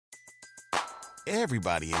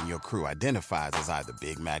Everybody in your crew identifies as either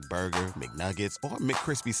Big Mac Burger, McNuggets, or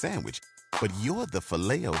McCrispy Sandwich. But you're the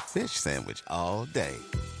Filet-O-Fish Sandwich all day.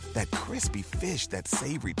 That crispy fish, that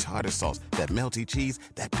savory tartar sauce, that melty cheese,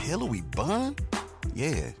 that pillowy bun.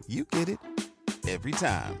 Yeah, you get it. Every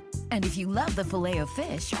time. And if you love the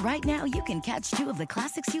Filet-O-Fish, right now you can catch 2 of the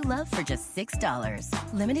classics you love for just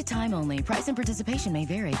 $6. Limited time only. Price and participation may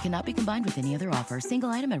vary. Cannot be combined with any other offer. Single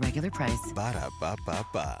item at regular price.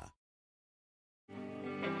 Ba-da-ba-ba-ba.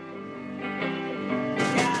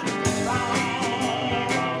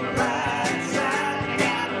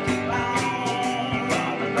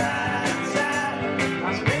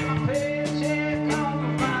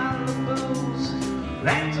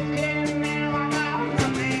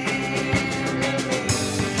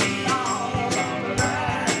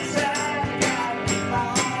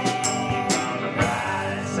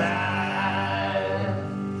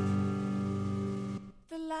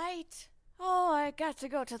 Got to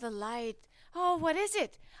go to the light. Oh, what is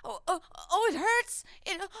it? Oh, it hurts.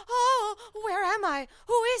 Where am I?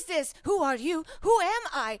 Who is this? Who are you? Who am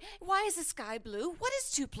I? Why is the sky blue? What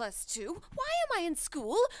is 2 + 2? Why am I in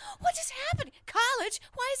school? What is happening? College?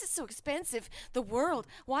 Why is it so expensive? The world?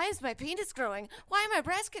 Why is my penis growing? Why are my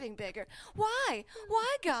breasts getting bigger? Why?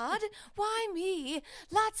 Why, God? Why me?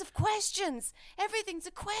 Lots of questions. Everything's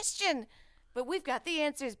a question. But we've got the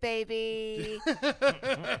answers, baby.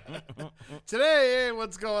 Today,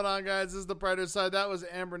 what's going on, guys? This is The Brighter Side. That was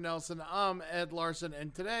Amber Nelson. I'm Ed Larson.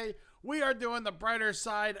 And today, we are doing the brighter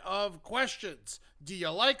side of questions. Do you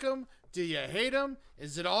like them? Do you hate them?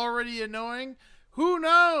 Is it already annoying? Who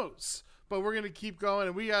knows? But we're going to keep going.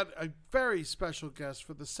 And we got a very special guest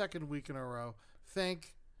for the second week in a row.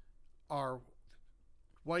 Thank our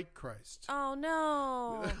white Christ. Oh,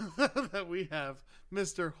 no. That we have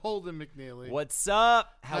Mr. Holden McNeely. What's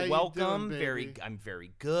up? How welcome. you doing, baby? I'm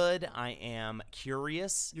very good. I am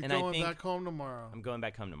curious. You're and going I think back home tomorrow. I'm going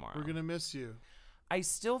back home tomorrow. We're gonna miss you. I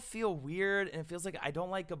still feel weird, and it feels like I don't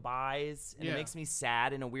like goodbyes, and it makes me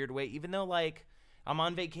sad in a weird way. Even though like I'm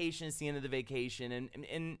on vacation, it's the end of the vacation,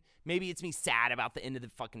 and maybe it's me sad about the end of the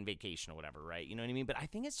fucking vacation or whatever, right? You know what I mean? But I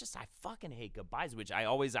think it's just I fucking hate goodbyes, which I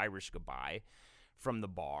always Irish goodbye from the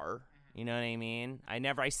bar. You know what I mean?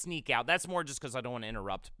 I sneak out. That's more just because I don't want to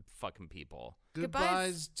interrupt fucking people.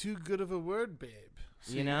 Goodbye's too good of a word, babe.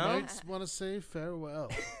 So you know? You might want to say farewell.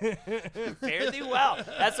 Fare thee well.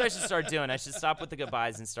 That's what I should start doing. I should stop with the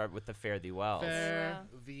goodbyes and start with the fare thee wells. Fare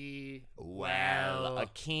thee well. A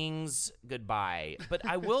king's goodbye. But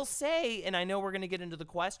I will say, and I know we're going to get into the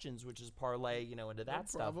questions, which is parlay, into that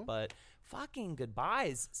stuff, but fucking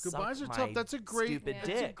goodbyes. Goodbyes are tough. That's a great,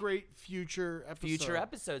 future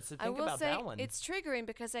episode. So think about that one. It's triggering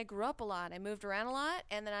because I grew up a lot. I moved around a lot,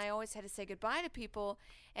 and then I always had to say goodbye to people.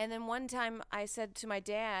 And then one time I said to my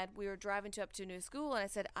dad, we were driving up to a new school, and I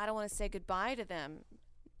said, I don't want to say goodbye to them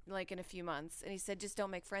like in a few months. And he said, just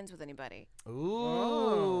don't make friends with anybody.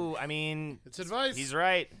 Ooh. I mean, it's advice. He's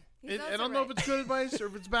right. I don't know if it's good advice or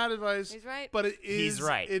if it's bad advice. He's right. But it is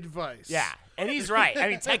advice. Yeah. And he's right. I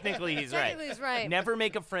mean, technically he's right. Technically he's right. Never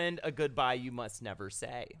make a friend a goodbye you must never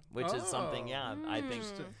say, which is something, I think.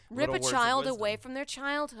 Rip a child away from their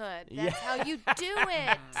childhood. That's how you do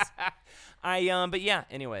it. But yeah,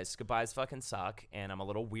 anyways, goodbyes fucking suck. And I'm a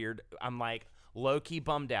little weird. I'm like low-key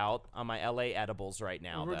bummed out on my LA edibles right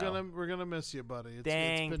now. We're gonna miss you, buddy. It's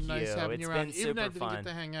been Thank nice you. having It's you around. been Even super I didn't fun. get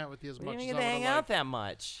to hang out with you as much We as didn't I get to would hang have out liked. that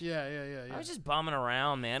much. Yeah. I was just bumming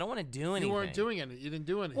around, man. I don't want to do anything. You weren't doing it. You didn't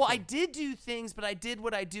do anything. Well, I did do things, but I did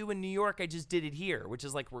what I do in New York. I just did it here, which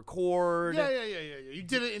is like record. Yeah. You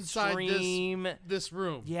did it inside stream. this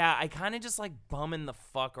room. Yeah, I kind of just like bumming the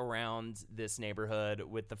fuck around this neighborhood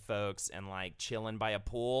with the folks and like chilling by a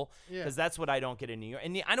pool because that's what I don't get in New York.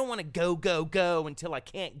 And I don't want to go until I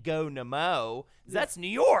can't go no more. That's New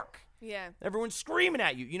York. Yeah. Everyone's screaming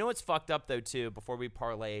at you. You know what's fucked up though too? Before we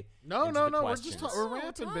parlay. No. Questions. We're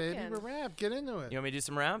rapping, baby. We're rap. Get into it. You want me to do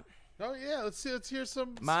some rap? Oh yeah. Let's hear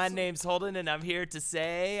some. My name's Holden, and I'm here to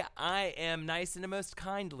say I am nice in the most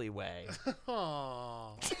kindly way.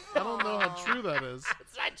 Aww. I don't know how true that is.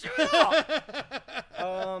 It's not true at all.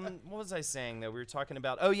 What was I saying though? We were talking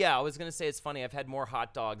about. Oh yeah, I was gonna say it's funny. I've had more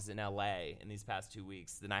hot dogs in LA in these past 2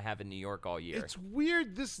 weeks than I have in New York all year. It's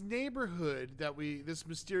weird. This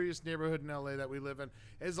mysterious neighborhood in LA that we live in,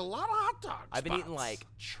 is a lot of hot dogs. I've been eating like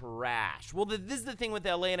trash. Well, this is the thing with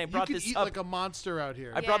LA, and I brought you this eat up like a monster out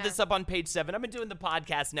here. I brought this up up on page 7. I've been doing the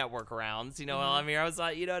podcast network rounds, you know, while I'm here. I was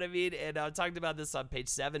like, you know what I mean? And I talked about this on page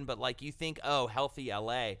 7, but like you think, oh, healthy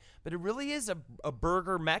LA, but it really is a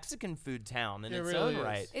burger Mexican food town in its really own is.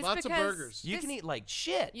 right. It's Lots of because burgers. You can eat like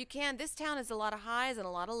shit. You can. This town has a lot of highs and a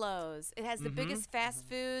lot of lows. It has the biggest fast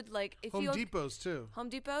food. Like if Home you Depot's too. Home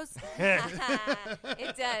Depot's.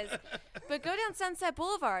 It does. But go down Sunset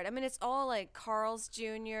Boulevard. I mean, it's all like Carl's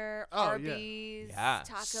Jr., Arby's, Yeah.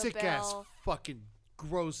 Taco Sick Bell. ass, fucking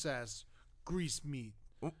gross ass grease meat.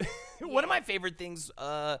 One of my favorite things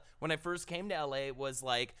when I first came to LA was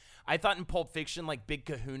like, I thought in Pulp Fiction, like Big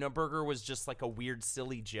Kahuna Burger was just like a weird,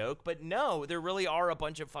 silly joke. But no, there really are a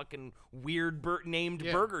bunch of fucking weird named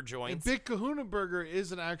Yeah. burger And joints. Big Kahuna Burger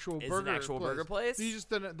is an actual Is burger an actual burger place?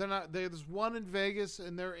 They're not. There's one in Vegas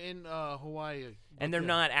and they're in Hawaii. And they're Yeah.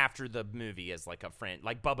 not after the movie as like a friend,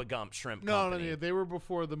 like Bubba Gump Shrimp No, Company. no, they were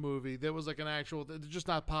before the movie. There was like an actual. They're just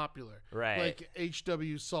not popular. Right. Like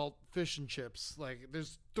HW Salt Fish and Chips. Like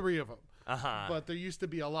there's 3 of them. Uh-huh. But there used to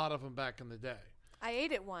be a lot of them back in the day. I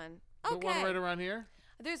ate at one. The Okay. one right around here.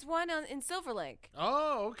 There's one in Silver Lake.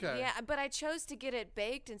 Oh, okay. Yeah, but I chose to get it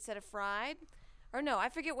baked instead of fried. Or no, I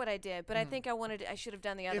forget what I did, but I think I should have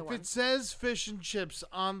done the other If one. it says fish and chips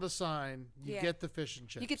on the sign, you Yeah. get the fish and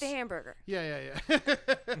chips. You get the hamburger. Yeah.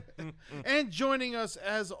 And joining us,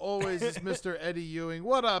 as always, is Mr. Eddie Ewing.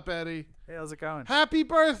 What up, Eddie? Hey, how's it going? Happy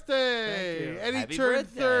birthday! Thank you. Eddie Happy turned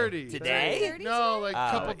birthday. 30. Today? 30 No, like a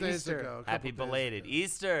Oh, couple days Easter. ago. a couple Happy days belated ago.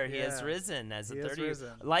 Easter. He has Yeah. risen as a He has 30.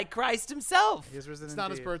 risen. Like Christ himself. He is risen It's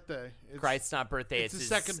not his indeed. birthday. It's, Christ's not birthday. it's It's his his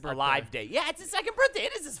second birthday. alive day. Yeah, it's his second birthday.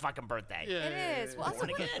 It is his fucking birthday. Yeah, It is. Well, also,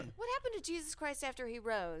 Born what again. happened to Jesus Christ after he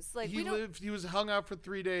rose? Like He we don't. lived. He was hung out for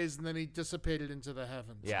 3 days, and then he dissipated into the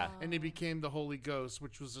heavens. Yeah. and he became the Holy Ghost,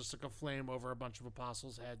 which was just like a flame over a bunch of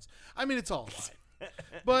apostles' heads. I mean, it's all fine.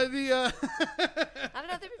 But the I don't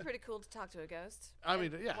know. That'd be pretty cool to talk to a ghost. I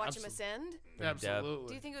mean, and yeah, watch him absolutely. ascend. absolutely.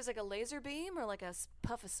 Do you think it was like a laser beam or like a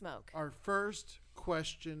puff of smoke? Our first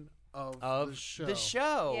question of Of the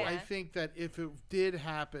show. Yeah. I think that if it did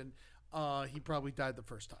happen, he probably died the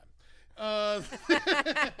first time.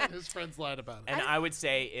 His friends lied about it. And I would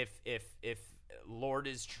say if Lord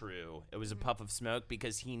is true, it was a puff of smoke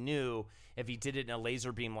because he knew if he did it in a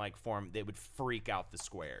laser beam like form, they would freak out the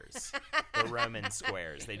squares, the Roman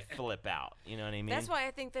squares. They'd flip out. You know what I mean? That's why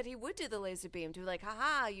I think that he would do the laser beam to be like,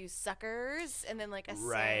 haha, you suckers, and then like ascend.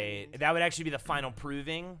 Right. That would actually be the final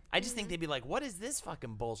proving. I just think they'd be like, what is this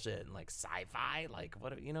fucking bullshit? And like sci-fi? Like,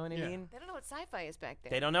 what, you know what I Yeah. mean? They don't know what sci-fi is back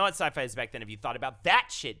then. They don't know what sci-fi is back then. If you thought about that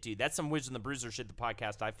shit, dude, that's some Wizard and the Bruiser shit, the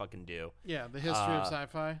podcast I fucking do. Yeah, the history of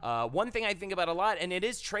sci-fi. One thing I think about a lot, and it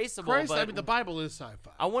is traceable, Christ, but I mean, the Bible is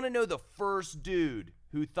sci-fi. I want to know the first dude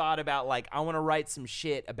who thought about, like, I want to write some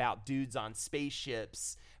shit about dudes on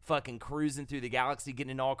spaceships fucking cruising through the galaxy,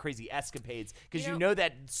 getting into all crazy escapades. Because You you know- know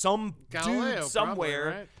that some Galileo, dude somewhere...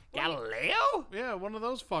 probably, right? Galileo? Yeah, one of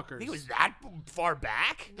those fuckers. I think it was that far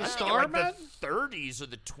back. The I think Starman? like the 30s or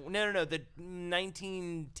the... no, the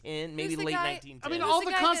 1910, maybe Who's the late guy- 1910. I mean, Who's all the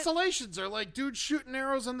the guy that- constellations are like dudes shooting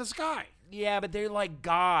arrows in the sky. Yeah, but they're like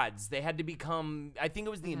gods. They had to become... I think it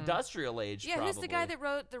was the industrial age, Yeah, probably. who's the guy that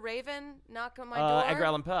wrote The Raven, Knock on My Door? Edgar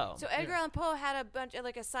Allan Poe. So Edgar Allan Poe had a bunch of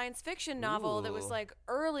like a science fiction novel that was Ooh. like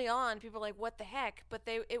early on. People were like, what the heck? But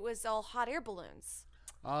it was all hot air balloons.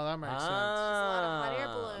 Oh, that makes sense. lot of hot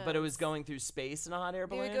air But it was balloons. going through space in a hot air He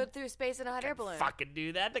balloon? would go through space in a hot air balloon. Fucking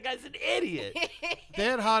do that. The guy's an idiot. They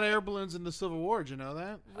had hot air balloons in the Civil War. Did you know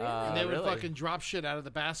that? Really? And they would really? fucking drop shit out of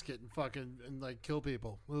the basket and fucking like kill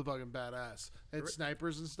people. It was fucking badass. They had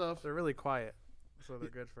snipers and stuff. They're really quiet, so they're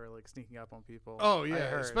good for like sneaking up on people. Oh I yeah,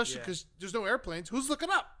 heard, especially yeah. because there's no airplanes. Who's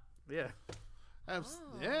looking up? Yeah.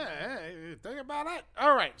 Yeah, hey, think about it.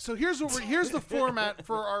 All right, so here's the format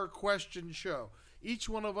for our question show. Each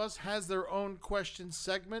one of us has their own question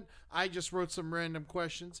segment. I just wrote some random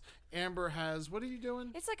questions. Amber has, what are you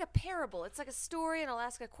doing? It's like a parable. It's like a story, and I'll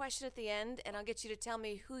ask a question at the end, and I'll get you to tell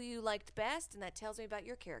me who you liked best, and that tells me about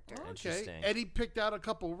your character. Okay. Interesting. Eddie picked out a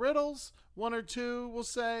couple riddles, one or two, we'll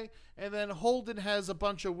say, and then Holden has a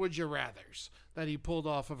bunch of would you rathers that he pulled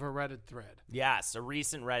off of a Reddit thread. Yes, a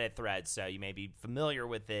recent Reddit thread, so you may be familiar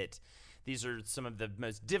with it. These are some of the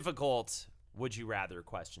most difficult would you rather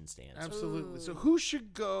questions to answer. Absolutely. So who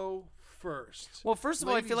should go first? Well, first of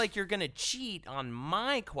all, I feel Ladies- like you're going to cheat on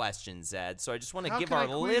my questions, Ed. So I just want to How give can our I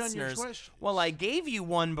quit on your listeners. questions? Well, I gave you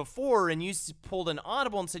one before, and you pulled an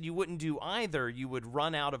audible and said you wouldn't do either. You would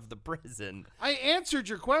run out of the prison. I answered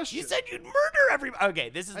your question. You said you'd murder everybody. Okay,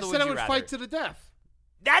 this is I the said would I you would rather. fight to the death.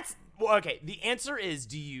 That's well, okay. The answer is: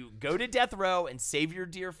 do you go to death row and save your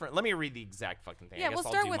dear friend? Let me read the exact fucking thing. Yeah, I guess we'll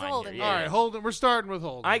I'll start do with mine Holden. here. All Yeah, right, yeah. Holden. We're starting with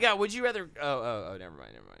Holden. I got. Would you rather? Oh, never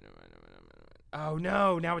mind. Oh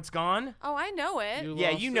no, now it's gone? Oh, I know it. You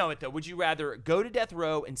Yeah, lost you it. know it though. Would you rather go to death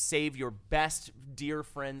row and save your best dear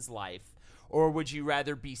friend's life? Or would you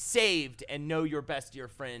rather be saved and know your best dear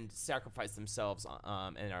friend sacrificed themselves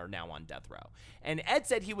and are now on death row? And Ed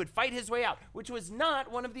said he would fight his way out, which was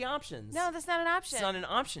not one of the options. No, that's not an option. It's not an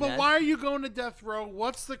option, But Ed. why are you going to death row?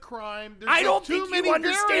 What's the crime? There's I like don't too think many you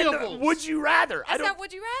understand. variables. Would you rather? I That's don't, not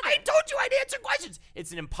would you rather. I told you I'd answer questions.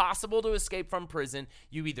 It's impossible to escape from prison.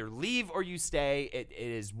 You either leave or you stay. It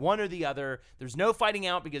is one or the other. There's no fighting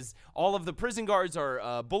out because all of the prison guards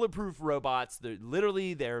are bulletproof robots. They're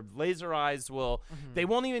literally their laser eyes will. They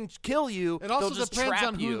won't even kill you. It also They'll just depends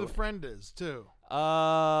trap on you. who the friend is, too.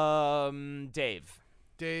 Dave.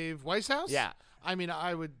 Dave Weishaus? Yeah. I mean,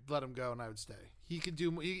 I would let him go and I would stay. He could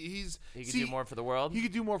do. He He could do more for the world. He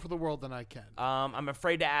could do more for the world than I can. I'm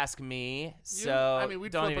afraid to ask me, so I mean,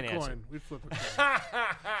 we'd don't flip even a answer. coin. We'd flip a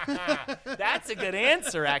coin. That's a good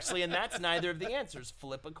answer, actually, and that's neither of the answers.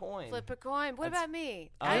 Flip a coin. Flip a coin. What about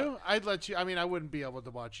me? I'd let you. I mean, I wouldn't be able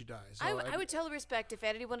to watch you die. So I would totally respect if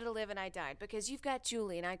Eddie wanted to live and I died because you've got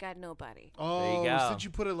Julie and I got nobody. Oh, There you go. since you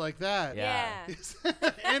put it like that. Yeah.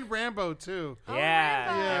 And Rambo too. Oh, Yeah,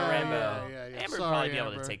 Rambo. yeah, Rambo. Yeah. Amber would Sorry, probably be able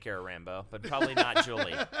Amber. to take care of Rambo, but probably not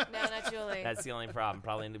Julie. No, not Julie. That's the only problem.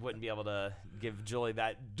 Probably wouldn't be able to give Julie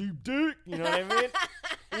that deep dick. You know what I mean?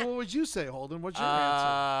 Well, what would you say, Holden? What's your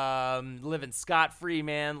answer? Living scot-free,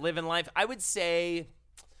 man. Living life. I would say,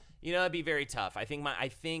 it'd be very tough. I think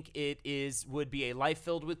would be a life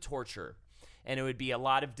filled with torture, and it would be a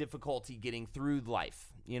lot of difficulty getting through life.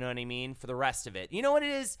 You know what I mean? For the rest of it. You know what it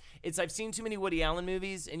is? I've seen too many Woody Allen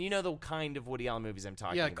movies, and you know the kind of Woody Allen movies I'm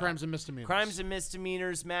talking about. Crimes and Misdemeanors. Crimes and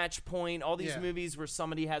Misdemeanors, Match Point, all these Yeah. movies where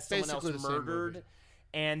somebody has someone Basically the else same murdered. movie.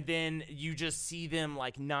 And then you just see them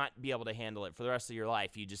not be able to handle it for the rest of your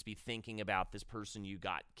life. You just be thinking about this person you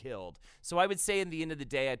got killed. So I would say in the end of the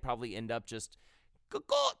day, I'd probably end up just, you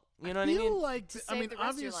know what I feel mean? like To I save mean, the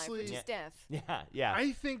rest of your life, obviously, which is death. Yeah.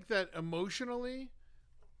 I think that emotionally,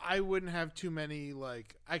 I wouldn't have too many.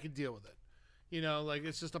 I could deal with it.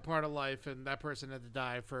 It's just a part of life, and that person had to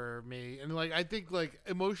die for me. And I think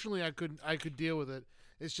emotionally, I could deal with it.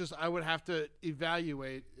 It's just I would have to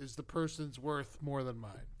evaluate: is the person's worth more than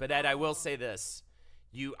mine? But Ed, I will say this.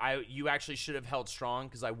 You actually should have held strong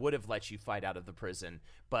because I would have let you fight out of the prison,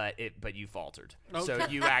 but you faltered. So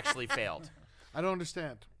Okay. you actually failed. I don't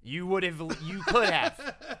understand. You could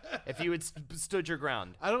have if you had stood your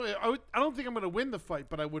ground. I don't think I'm going to win the fight,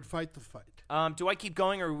 but I would fight the fight. Do I keep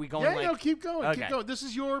going or are we going Yeah, no, keep going. Okay. Keep going. This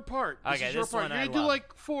is your part. This Okay, is your this part. one You're I going to do love.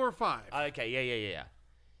 4 or 5. Okay, yeah.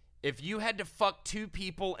 If you had to fuck two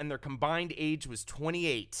people and their combined age was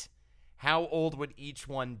 28, how old would each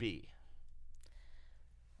one be?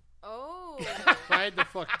 Oh. If I had to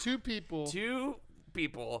fuck 2 people. Two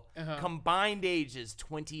people, Uh-huh. combined age is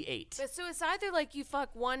 28. So it's either you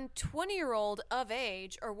fuck one 20-year-old of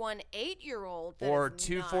age or one 8-year-old. that Or is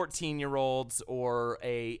two not. 14-year-olds or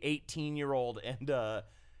a 18-year-old and a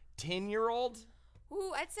 10-year-old?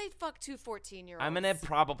 Ooh, I'd say fuck two 14-year-olds. I'm going to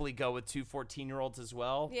probably go with two 14-year-olds as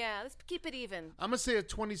well. Yeah, let's keep it even. I'm going to say a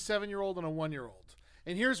 27-year-old and a 1-year-old.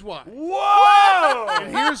 And here's why. Whoa!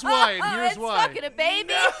 And here's why. And here's it's why. fucking a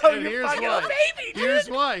baby. And You're here's fucking why. a baby, dude. Here's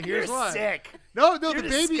why. Here's You're why. sick. No, You're the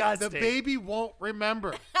disgusting. baby won't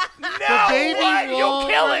remember. No, The baby what? You'll won't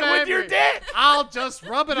kill it remember. with your dick. I'll just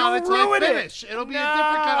rub it on You'll until I ruin it. finish. It'll be a different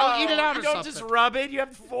kind. I'll eat it out you or don't something. just rub it. You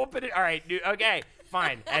have full penetration. All right, dude. Okay,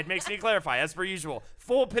 fine. Ed makes me clarify, as per usual.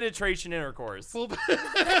 Full penetration intercourse. Full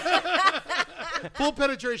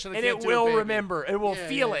penetration. I and can't it do a will baby. remember. It will Yeah,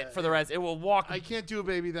 feel yeah, it for the rest. It will walk. I can't do a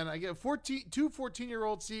baby then. I get 2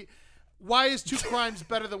 14-year-olds. See, why is 2 crimes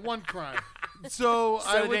better than 1 crime? So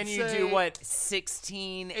I so would then you say do what?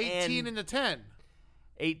 16 18 and and a 10.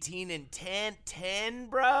 18 and 10? 10,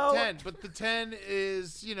 bro? 10, but the 10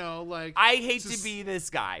 is, I hate it's to be this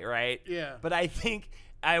guy, right? Yeah. But I think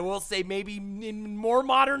I will say maybe in more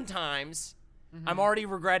modern times, Mm-hmm. I'm already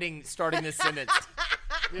regretting starting this sentence.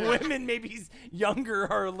 Women maybe younger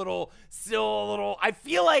are still a little. I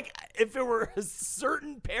feel like if it were a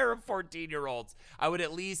certain pair of 14-year-olds, I would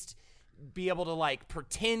at least be able to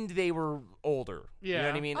pretend they were older. You know Yeah.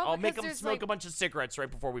 what I mean? Oh, I'll make because them there's, smoke a bunch of cigarettes right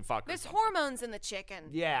before we fuck. or There's something. hormones in the chicken.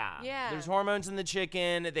 Yeah. Yeah. There's hormones in the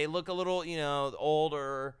chicken. They look a little,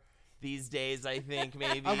 older these days, I think,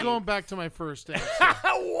 maybe. I'm going back to my first answer.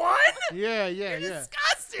 What? Yeah. You're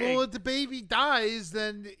disgusting. Well, if the baby dies,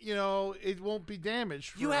 then, it won't be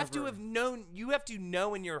damaged forever. You have to have known. You have to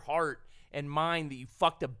know in your heart and mind that you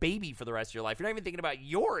fucked a baby for the rest of your life. You're not even thinking about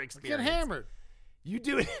your Get experience. hammered. You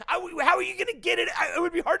do it. How are you gonna get it? It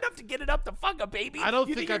would be hard enough to get it up to fuck a baby. I don't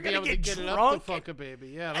You think you're I'd be gonna able to get it up drunk? to fuck a baby.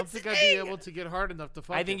 Yeah, I don't That's think the I'd thing. be able to get hard enough to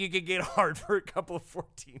fuck I think it. you could get hard for a couple of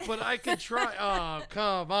 14. But I could try. Oh,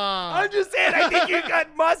 come on. I'm just saying, I think you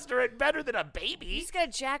got muster it better than a You baby. just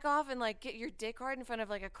gotta jack off and like get your dick hard in front of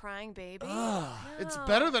like a crying baby. It's No.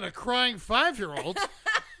 better than a crying 5-year-old.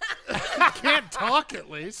 Can't talk at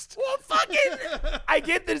least. Well, fucking, I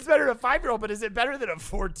get that it's better than a 5-year-old, but is it better than a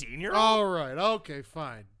 14-year-old? All right. Okay,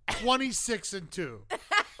 fine. 26 and 2.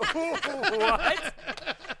 What?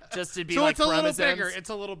 Just to be So like it's a little chromosomes? bigger. It's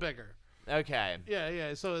a little bigger. Okay.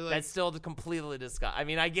 Yeah. So like, That's still completely disgusting. I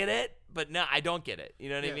mean, I get it, but no, I don't get it. You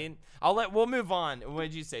know what Yeah. I mean? We'll move on. What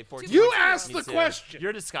did you say? 14. you 14. asked Me the too. question.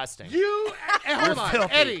 You're disgusting. Hold on,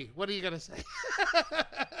 filthy. Eddie. What are you gonna say?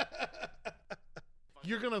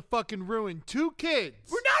 You're gonna fucking ruin 2 kids.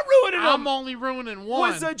 We're not ruining I'm them. only ruining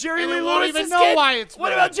 1. Was Jerry and Lee they won't Lewis even his know kid? why it's What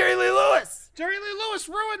ruined. about Jerry Lee Lewis? Jerry Lee Lewis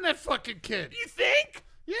ruined that fucking kid. You think?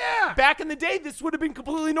 Yeah. Back in the day, this would have been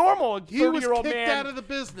completely normal. A He was 30-year-old kicked man out of the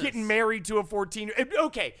business. getting married to a 14.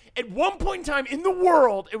 Okay, at one point in time in the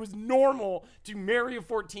world, it was normal to marry a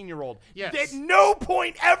 14-year-old. Yes. At no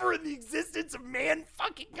point ever in the existence of man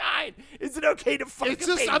fucking kind is it okay to fuck It's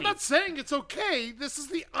a just, baby. I'm not saying it's okay. This is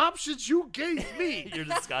the options you gave me. You're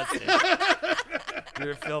disgusting.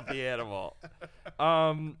 You're a filthy animal.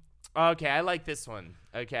 Okay, I like this one.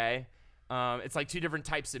 Okay. It's like 2 different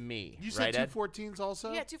types of me. You right, said Ed? 214s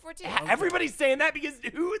also? Yeah, 214. Everybody's saying that because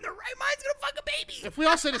who in their right mind's gonna fuck a baby? If we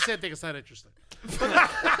all say the same thing, it's not interesting.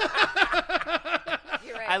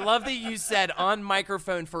 You're right. I love that you said on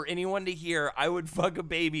microphone for anyone to hear, I would fuck a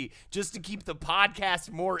baby just to keep the podcast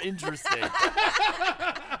more interesting.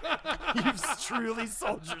 You've truly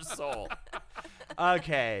sold your soul.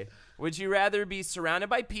 Okay. Would you rather be surrounded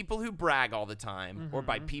by people who brag all the time or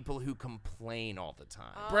by people who complain all the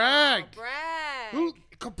time? Brag. Brag.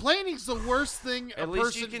 Complaining's the worst thing a At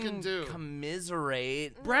least you person can do.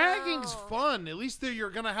 commiserate. Bragging's fun. At least you're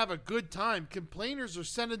gonna have a good time. Complainers are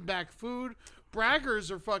sending back food. Braggers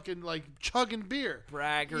are fucking like chugging beer.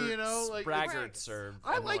 Braggarts. You know, like braggarts are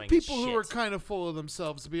I like annoying people shit. who are kind of full of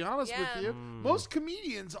themselves. To be honest Yeah. with you, most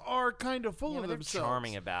comedians are kind of full Yeah, of but they're themselves.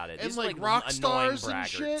 charming about it. And These like are rock annoying stars and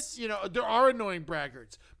braggarts. shit, you know, there are annoying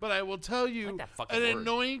braggarts. But I will tell you, like that fucking an word.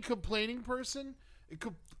 annoying complaining person,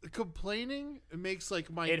 complaining makes like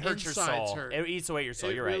my It hurts your insides soul. hurt. It eats away your soul.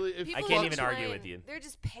 It You're really- right. it I People can't who even argue complain, with you. They're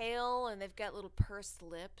just pale and they've got little pursed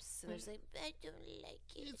lips and they're just like, I don't like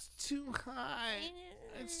it. It's too high.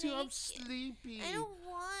 It's too. I'm sleepy. I don't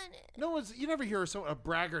want it. No one's. You never hear a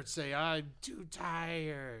braggart say, "I'm too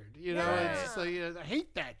tired." You know, it's just like I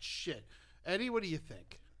hate that shit. Eddie, what do you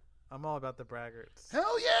think? I'm all about the braggarts.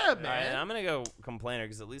 Hell yeah, All right, man! I'm gonna go complainer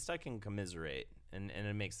because at least I can commiserate, and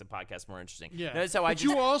it makes the podcast more interesting. Yeah. Notice how I But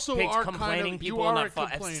just you also picked are complaining kind of- you people are and a not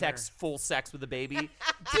have complainer. full sex with a baby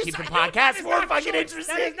to keep the podcast more fucking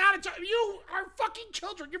interesting. That is not a child. You are fucking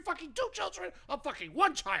children. You're fucking 2 children. I'm fucking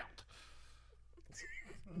 1 child.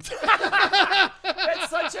 That's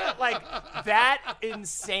such a that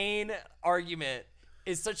insane argument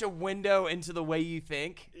is such a window into the way you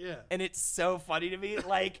think. Yeah. And it's so funny to me.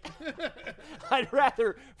 Like, I'd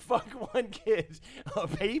rather fuck 1 kid, a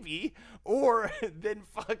baby, or than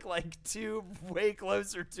fuck like 2 way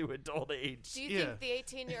closer to adult age. Do you think the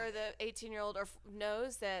 18-year-old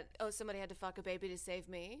knows that, oh, somebody had to fuck a baby to save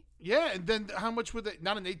me? Yeah, and then how much would they?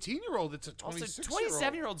 Not an 18-year-old. It's a 26-year-old. Also,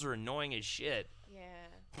 27-year-olds are annoying as shit. Yeah.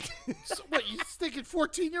 So, what, you thinking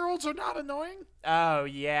 14-year-olds are not annoying? Oh,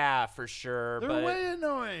 yeah, for sure. They're but way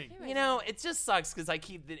annoying. you know, it just sucks because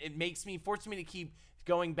forces me to keep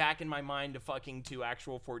going back in my mind to fucking 2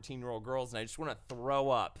 actual 14-year-old girls, and I just want to throw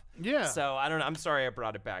up. Yeah. So I don't know. I'm sorry I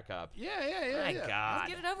brought it back up. Yeah. My God.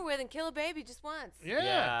 Get it over with and kill a baby just once.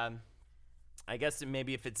 Yeah. I guess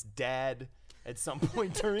maybe if it's dead at some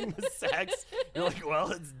point during the sex, you're like, well,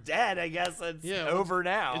 it's dead. I guess it's over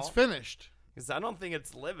now. It's finished. Because I don't think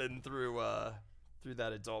it's living through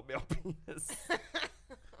that adult male penis.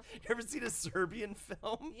 You ever seen a Serbian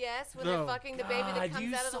film? Yes, when No. they're fucking the baby God, that comes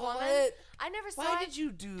you out of the saw woman. it? I never saw Why it. did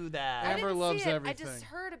you do that? I Amber didn't loves see it. everything. I just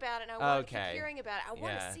heard about it and I wanted to Okay. keep hearing about it. I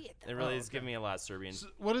want to see it though. It really is giving me a lot of Serbian. So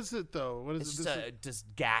what is it though? What is It's it? just This a just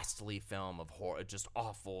ghastly film of horror, just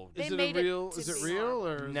awful. They is it made a it real? to Is it be real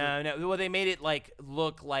or? Is No. Well, they made it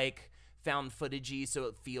look like found footagey, so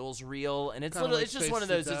it feels real, and it's Kinda like it's just Face one of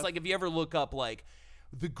to those. Death? It's like if you ever look up like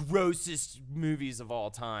the grossest movies of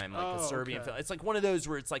all time, like a Oh, Serbian okay. film. It's like one of those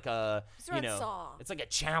where it's like a It's around Saw. it's like a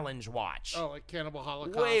challenge watch. Oh, like Cannibal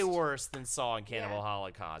Holocaust. Way worse than Saw and Cannibal Yeah.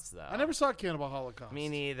 Holocaust, though. I never saw Cannibal Holocaust. Me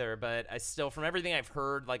neither, but I still, from everything I've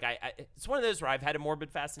heard, like it's one of those where I've had a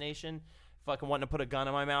morbid fascination fucking wanting to put a gun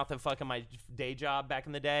in my mouth and fucking my day job back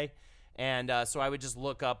in the day. And so I would just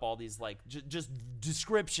look up all these like just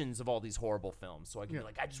descriptions of all these horrible films. So I could be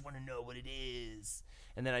like, I just want to know what it is.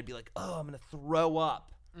 And then I'd be like, oh, I'm going to throw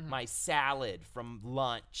up my salad from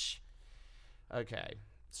lunch. Okay.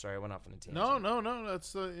 Sorry, I went off on a tangent. No.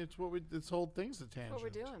 That's it's what we. This whole thing's a tangent. What we're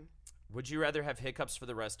doing. Would you rather have hiccups for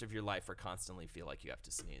the rest of your life or constantly feel like you have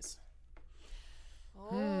to sneeze?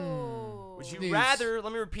 Oh. Would you Sneeze. rather,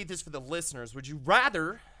 let me repeat this for the listeners, would you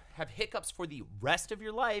rather have hiccups for the rest of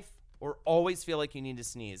your life or always feel like you need to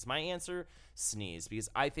sneeze? My answer, sneeze, because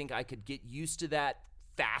I think I could get used to that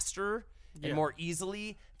faster and more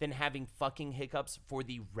easily than having fucking hiccups for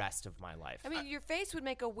the rest of my life. I mean, your face would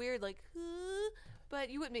make a weird like, but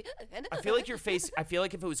you wouldn't be. I feel like your face, I feel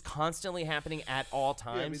like if it was constantly happening at all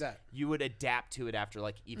times, that. you would adapt to it after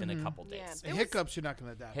like even a couple days. Yeah. And hiccups, you're not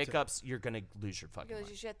going to adapt. Hiccups, you're going to lose your fucking mind.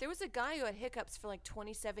 Shit. There was a guy who had hiccups for like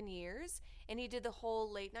 27 years, and he did the whole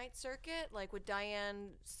late night circuit, like with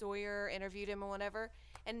Diane Sawyer interviewed him or whatever.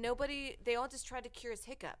 And they all just tried to cure his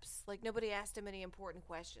hiccups. Like nobody asked him any important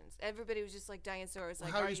questions. Everybody was just like Diane Sawyer was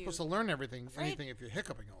like, How are you supposed to learn anything if you're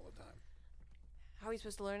hiccuping all the time? How are you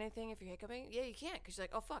supposed to learn anything if you're hiccuping? Yeah, you can't because you're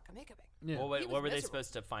like, oh fuck, I'm hiccuping. Yeah. Well, He was what were they miserable.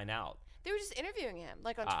 supposed to find out? They were just interviewing him,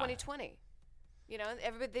 like on 2020. You know,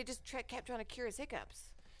 everybody they just kept trying to cure his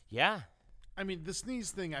hiccups. Yeah. I mean, the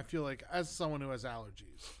sneeze thing, I feel like, as someone who has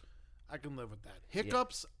allergies, I can live with that.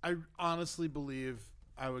 Hiccups, I honestly believe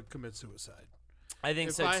I would commit suicide. I think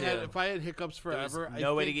If so, too. if I had hiccups There's forever,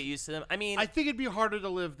 no way to get used to them. I mean, I think it'd be harder to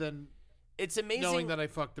live than it's amazing. knowing that I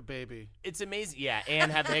fucked a baby. It's amazing. Yeah,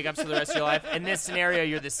 and have the hiccups for the rest of your life. In this scenario,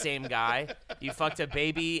 you're the same guy. You fucked a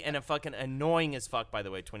baby and a fucking annoying as fuck, by the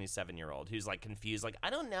way, 27-year-old who's like confused. Like, I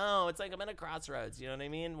don't know. It's like I'm at a crossroads. You know what I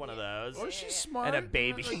mean? One of those. Or she's smart. And a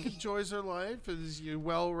baby. Like, enjoys her life. Is you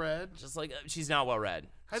well-read. Just like she's not well read.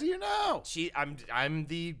 How do you know? I'm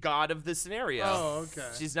the god of the scenario. Oh, okay.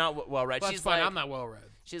 She's not well read. Well, She's that's fine. like, I'm not well-read.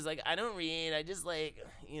 She's like, I don't read. I just like,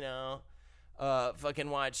 fucking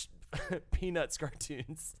watch Peanuts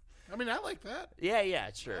cartoons. I mean, I like that. Yeah,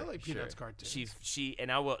 sure. I like sure. Peanuts cartoons.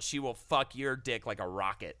 She will fuck your dick like a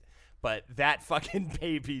rocket. But that fucking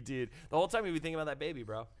baby, dude. The whole time we be thinking about that baby,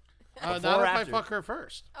 bro. Not Before or if I after? fuck her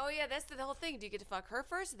first. Oh yeah, that's the whole thing. Do you get to fuck her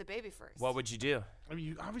first or the baby first? What would you do? I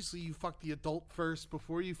mean, obviously you fuck the adult first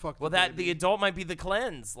before you fuck Well, the baby. the adult might be the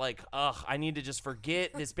cleanse. Like, ugh, I need to just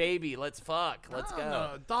forget this baby. Let's fuck. Let's go.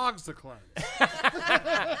 No, dog's the cleanse.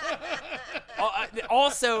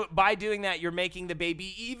 Also, by doing that, you're making the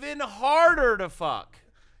baby even harder to fuck.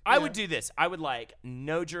 I would do this. I would like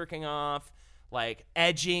no jerking off, like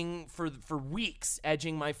edging for weeks,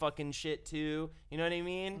 edging my fucking shit too. You know what I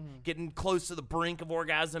mean? Getting close to the brink of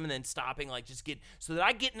orgasm and then stopping, like just get so that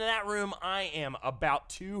I get into that room, I am about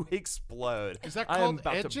to explode. Is that I am called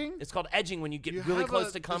about to- edging? it's called edging when you get You really have close a-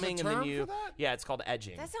 to there's a coming and then term you. for that? Yeah, it's called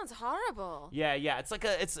edging. That sounds horrible. Yeah. It's like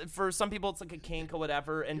it's for some people it's like a kink or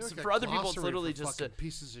whatever, and You're like for a other people it's glossary literally for just a. fucking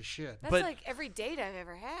pieces of shit. That's But- like every date I've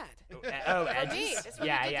ever had. Oh, me. edges. That's what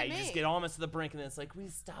Yeah, you did to You just me. get almost to the brink, and then it's like, we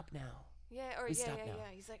stop now. Yeah, or We yeah. stop now.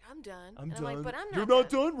 He's like, I'm done. I'm and done. I'm like, but I'm not. You're not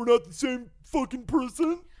done. We're not the same fucking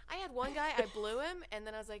person. I had one guy, I blew him, and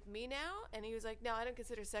then I was like, me now? And he was like, no, I don't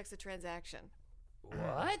consider sex a transaction.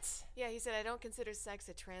 What? Yeah, he said, I don't consider sex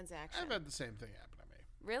a transaction. I've had the same thing happen to me.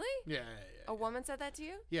 Really? Yeah. A woman said that to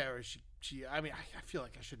you? Yeah, or she I mean, I feel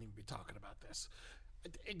like I shouldn't even be talking about this.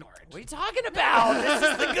 Ignore it. What are you talking about? This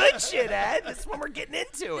is the good shit, Ed. This is when we're getting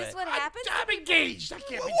into This it. is what happens? I'm engaged. I can't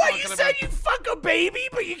be What? talking You about said you fuck a baby,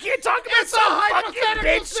 but you can't talk about It's a some fucking hypothetical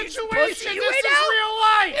bitch whose situation. pussy you This ate is out?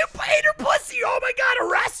 real life. You ate her pussy. Oh my god,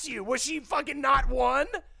 arrest you. Was she fucking not one?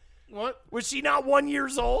 What? Was she not 1 year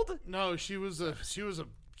old? No, she was a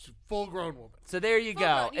full-grown woman. So there you Full go.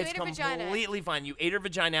 grown. You It's ate her vagina. completely fine. You ate her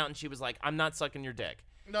vagina out, and she was like, "I'm not sucking your dick."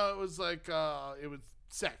 No, it was like it was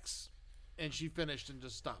sex, and she finished and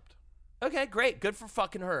just stopped. Okay, great. Good for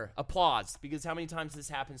fucking her. Applause. Because how many times this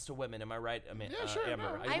happens to women? Am I right? Yeah, sure, Amber?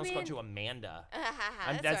 no. I almost called mean- you Amanda.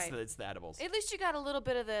 That's right. That's the edibles. At least you got a little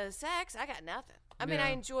bit of the sex. I got nothing. I mean, Yeah. I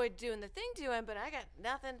enjoyed doing the thing to him, but I got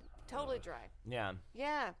nothing. Totally dry. Yeah.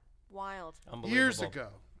 Yeah. Wild. Unbelievable. Years ago,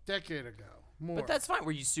 decade ago, more. But that's fine.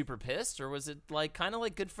 Were you super pissed, or was it like kind of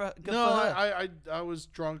like good for no. for her? I was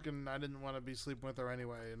drunk and I didn't want to be sleeping with her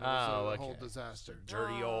anyway, and it Oh, was a okay. whole disaster.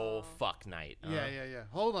 Dirty old fuck night. Yeah.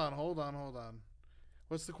 Hold on.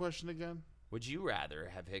 What's the question again? Would you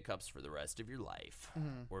rather have hiccups for the rest of your life,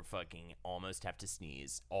 or fucking almost have to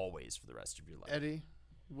sneeze always for the rest of your life? Eddie,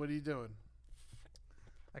 what are you doing?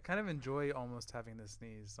 I kind of enjoy almost having to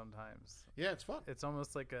sneeze sometimes. Yeah, it's fun. It's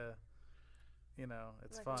almost like it's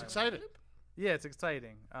Like fun. It's exciting. Yeah, it's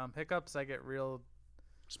exciting. Hiccups, I get real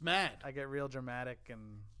It's mad. I get real dramatic,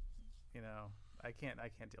 and I can't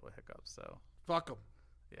deal with hiccups. So Fuck him.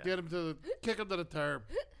 yeah. Kick him to the curb.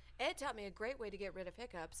 Ed taught me a great way to get rid of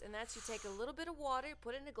hiccups, and that's you take a little bit of water,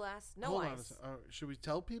 put it in a glass, no Hold on. ice. Should we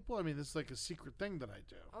tell people? I mean, this is like a secret thing that I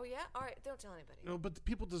do. Oh yeah, all right. Don't tell anybody. No, but the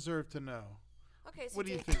people deserve to know. Okay. So What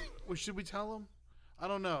do you think? Well, should we tell them? I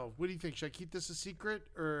don't know. What do you think? Should I keep this a secret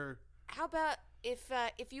or? How about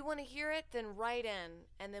if you want to hear it, then write in,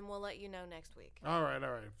 and then we'll let you know next week. All right.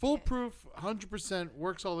 Foolproof, 100%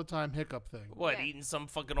 works all the time. Hiccup thing. What, Yeah. eating some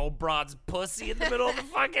fucking old broad's pussy in the middle of the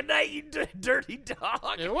fucking night, you dirty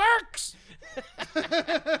dog? It works.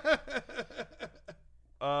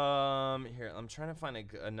 Here, I'm trying to find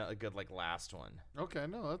a good, like, last one. Okay,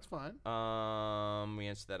 no, that's fine. We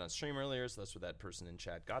answered that on stream earlier, so that's where that person in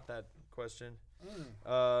chat got that question.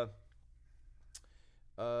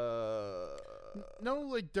 No,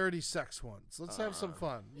 like dirty sex ones. Let's have some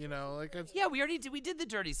fun. Like it's, Yeah, we did the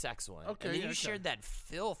dirty sex one. Okay, And then yeah, you okay. shared that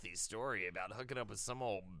filthy story about hooking up with some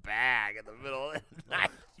old bag in the middle of the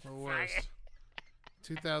night. the worst.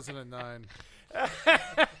 2009.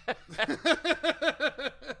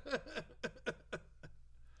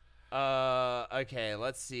 Okay,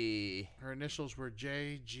 let's see. Her initials were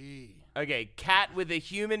JG. Okay, cat with a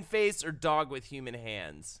human face or dog with human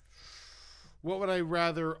hands? What would I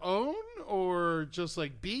rather own or just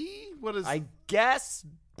like be? What is? I guess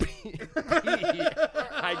B.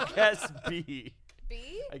 I guess B.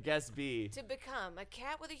 B? I guess B. To become a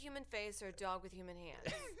cat with a human face or a dog with human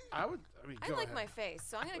hands. I would. I mean, I go like ahead. my face,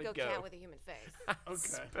 so I'm gonna go would go. cat with a human face.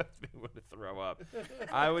 Okay. I want to throw up.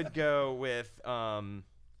 I would go with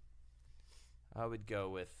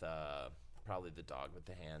probably the dog with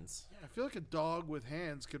the hands. I feel like a dog with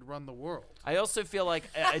hands could run the world. I also feel like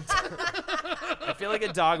I feel like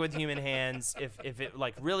a dog with human hands. If it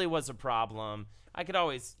like really was a problem, I could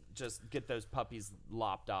always just get those puppies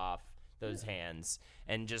lopped off those hands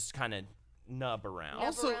and just kind of nub around. Nub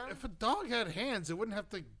Also, around? if a dog had hands, it wouldn't have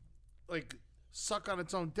to like suck on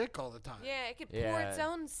its own dick all the time. Yeah, it could pour Yeah. its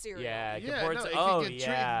own cereal. Yeah, it could Yeah, pour no, its- it oh could get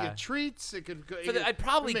yeah. it could get treats. It could go. For the- I'd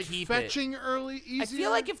probably make keep it. fetching early easier. I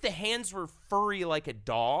feel like if the hands were furry like a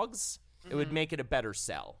dog's, it would make it a better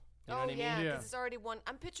sell. You know Oh what I mean? yeah, because Yeah. it's already one.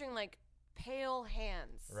 I'm picturing like pale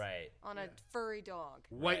hands. Right. On a furry dog.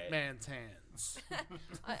 white Right. man's hands.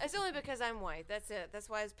 It's only because I'm white. That's it. That's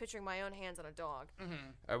why I was picturing my own hands on a dog.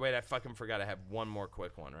 Oh wait, I fucking forgot. I have one more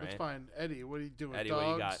quick one. Right. That's fine. Eddie, what are you doing? Eddie, Dogs,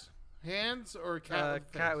 what you got? Hands or cat?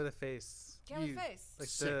 With cat face? with a face. Cat with You face. Like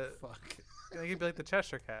Sick the fuck. you could be like the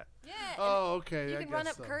Cheshire cat. Yeah. and Oh, okay. You I can run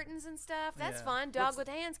guess up so. curtains and stuff. That's Yeah. fun. Dog What's- with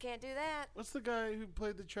hands can't do that. What's the guy who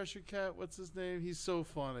played the Cheshire Cat? What's his name? He's so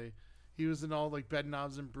funny. He was in all like Bed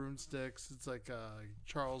Knobs and Broomsticks. It's like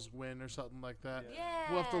Charles Wynn or something like that.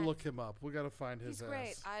 Yeah. We'll have to look him up. We got to find his He's great.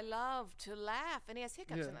 ass. I love to laugh, and he has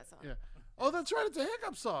hiccups in that song. Yeah. Oh, that's right. It's a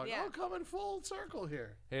hiccup song. Yeah. Oh, coming full circle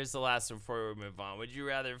here. Here's the last one before we move on. Would you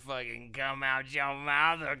rather fucking come out your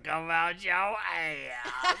mouth or come out your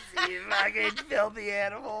ass? You fucking filthy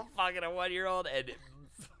animal, fucking a 1-year-old, and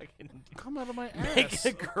fucking Come out of my Make ass. a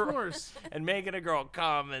Of girl- course. and making a girl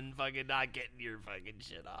come and fucking not getting your fucking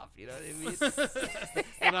shit off. You know what I mean?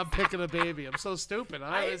 And I'm picking a baby. I'm so stupid.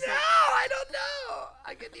 I always know. think- I don't know.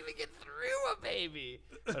 I couldn't even get through a baby.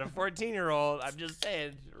 But a 14-year-old, I'm just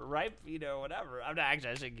saying, ripe, whatever. I'm not actually.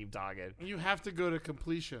 I shouldn't keep talking. You have to go to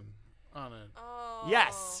completion on it. Oh.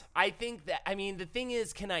 Yes, I think that. I mean, the thing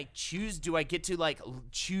is, can I choose? Do I get to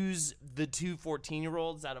choose the two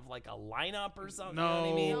 14-year-olds out of like a lineup or something? You know what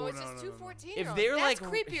I mean? No, it's no, just no, two no, no. 14-year-olds. If they're, That's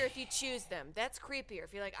like- creepier if you choose them. That's creepier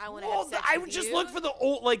if you're like, I want to Well, have sex I with would just you. look for the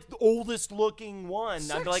oldest looking one.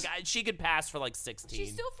 I'd be like, Six. she could pass for like 16.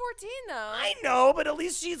 She's still 14 though. I know, but at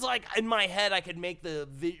least she's like in my head. I could make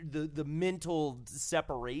the mental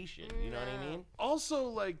separation. You know what I mean? Also,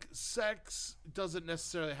 like, sex doesn't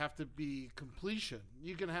necessarily have to be completion.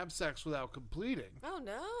 You can have sex without completing. Oh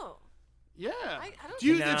no. Yeah. I don't Do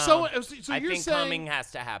you? No. If someone, so I you're think saying, coming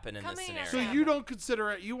has to happen in this Coming scenario. has so to you happen. don't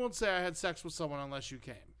consider it. You won't say I had sex with someone unless you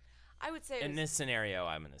came. I would say it In was- this scenario,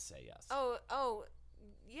 I'm gonna say yes. Oh,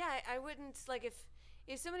 yeah. I wouldn't like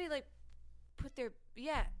if somebody like put their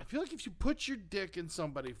I feel like if you put your dick in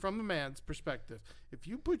somebody, from the man's perspective, if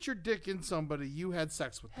you put your dick in somebody, you had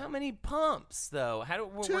sex with them. How many pumps though?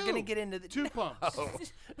 We're gonna get into the two pumps. No.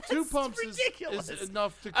 Two pumps ridiculous. is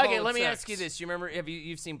enough to call Okay, it let me sex. ask you this. You remember?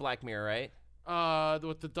 You've seen Black Mirror, right?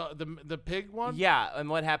 With the pig one. Yeah, and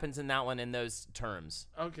what happens in that one in those terms?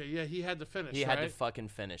 Okay, yeah, he had to finish. He right? had to fucking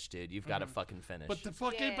finish, dude. You've got to fucking finish. But the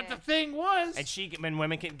fucking, but Yeah. the thing was, and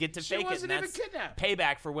women can get to She fake it. wasn't And even that's kidnapped.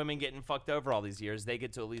 payback for women getting fucked over all these years. They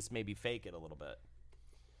get to at least maybe fake it a little bit.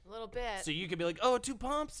 A little bit. So you could be like, oh, 2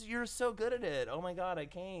 pumps? You're so good at it. Oh, my God, I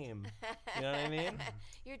came. You know what I mean?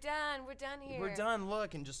 You're done. We're done here. We're done.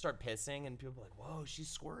 Look, and just start pissing, and people are like, whoa, she's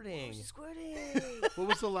squirting. She's squirting. What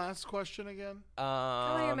was the last question again?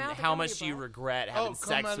 out of your mouth or How come out much of do your you butt? regret Oh, having come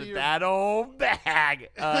sex out of with your- that old bag?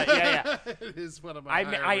 Yeah. It is one of my.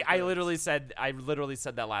 I higher literally said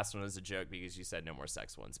that last one as a joke because you said no more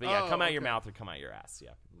sex ones. But yeah, Oh, come out your okay. mouth or come out your ass. Yeah.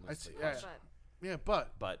 I see. But, Yeah,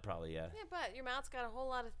 but But probably yeah. yeah, but your mouth's got a whole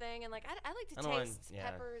lot of thing, and like I like I to don't taste want- yeah.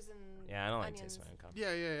 peppers and Yeah, I don't like onions. taste my own cum.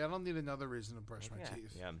 yeah. I don't need another reason to brush my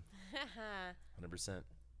teeth. Yeah, 100%.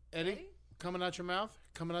 Eddie, coming out your mouth,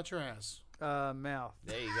 coming out your ass. Mouth.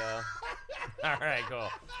 There you go. All right, cool.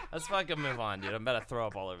 Let's fucking move on, dude. I'm about to throw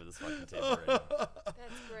up all over this fucking table right now.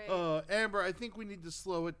 That's great. Amber, I think we need to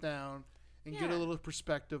slow it down and get a Yeah. little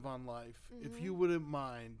perspective on life. If you wouldn't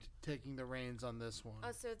mind taking the reins on this one.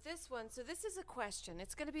 Oh, so this is a question.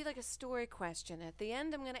 It's going to be like a story question. At the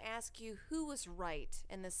end, I'm going to ask you who was right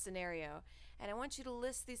in this scenario. And I want you to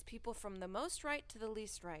list these people from the most right to the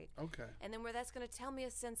least right. Okay. And then where that's going to tell me a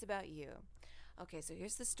sense about you. Okay, so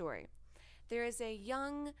here's the story. There is a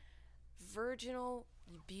young, virginal,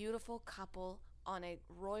 beautiful couple on a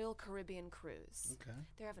Royal Caribbean cruise. Okay.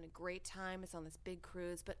 They're having a great time. It's on this big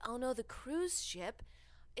cruise. But oh no, the cruise ship,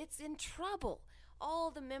 it's in trouble.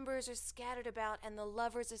 All the members are scattered about and the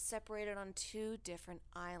lovers are separated on 2 different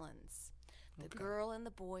islands. The girl and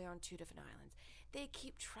the boy are on 2 different islands. They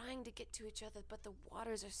keep trying to get to each other, but the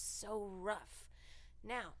waters are so rough.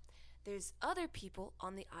 Now, there's other people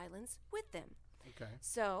on the islands with them. Okay.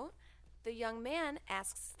 So the young man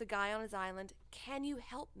asks the guy on his island, can you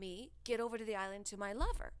help me get over to the island to my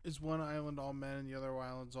lover? Is one island all men and the other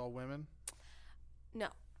island's all women? No.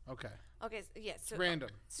 Okay. Okay, so Random.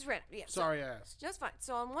 This is random. Yeah. Sorry I asked. Just fine.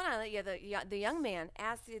 So on one island, the young man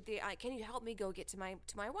asked can you help me go get to my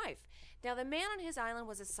wife? Now the man on his island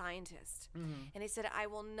was a scientist, and he said, I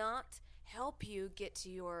will not help you get to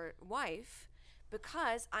your wife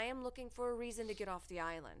because I am looking for a reason to get off the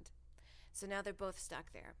island. So now they're both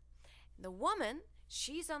stuck there. The woman,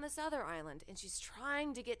 she's on this other island, and she's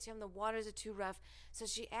trying to get to him. The waters are too rough. So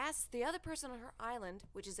she asks the other person on her island,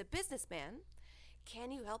 which is a businessman,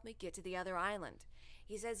 can you help me get to the other island?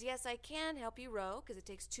 He says, yes, I can help you row, because it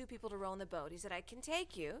takes 2 people to row on the boat. He said, I can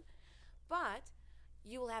take you, but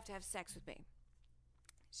you will have to have sex with me.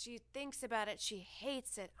 She thinks about it. She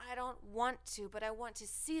hates it. I don't want to, but I want to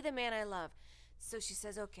see the man I love. So she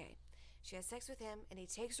says, okay. She has sex with him, and he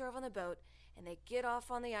takes her over on the boat, and they get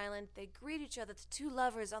off on the island. They greet each other, the 2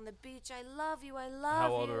 lovers on the beach. I love you, I love you.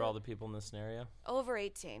 How old are all the people in this scenario? Over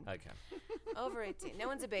 18. Okay. Over 18. No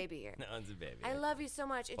one's a baby here. No one's a baby. I love you so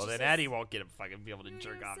much. And Well, she then says, Eddie won't get a fucking be able to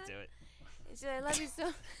jerk know off what I'm to it. She said, I love you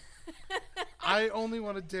so. I only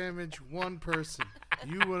want to damage one person.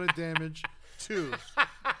 You want to damage 2.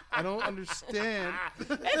 I don't understand. It's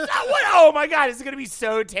not what? Oh my God! Is it gonna be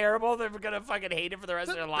so terrible that we're gonna fucking hate it for the rest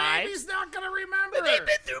of their lives? Baby's not gonna remember. But they've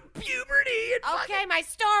been through puberty and Okay, my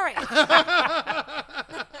story.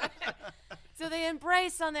 So they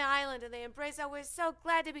embrace on the island, and they embrace. Oh, we're so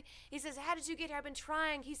glad to be. He says, how did you get here? I've been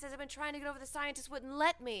trying. He says, I've been trying to get over. The scientist wouldn't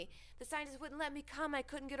let me. The scientist wouldn't let me come. I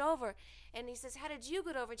couldn't get over. And he says, how did you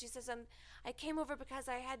get over? And she says, I came over because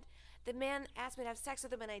the man asked me to have sex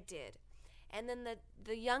with him, and I did. And then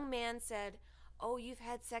the young man said, oh, you've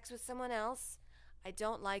had sex with someone else? I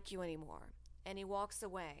don't like you anymore. And he walks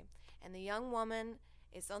away. And the young woman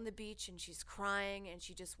is on the beach, and she's crying, and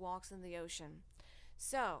she just walks in the ocean.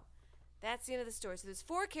 So that's the end of the story. So there's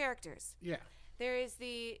 4 characters. Yeah. There is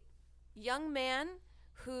the young man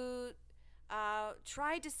who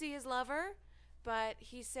tried to see his lover, but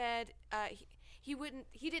he said he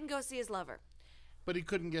didn't go see his lover. But he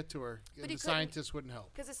couldn't get to her. But The he scientist wouldn't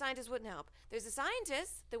help. Because the scientist wouldn't help. There's a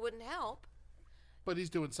scientist that wouldn't help, But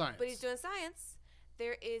he's doing science. but he's doing science.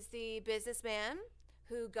 There is the businessman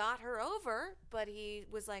who got her over, but he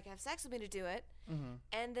was like, have sex with me to do it. Mm-hmm.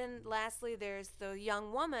 And then lastly, there's the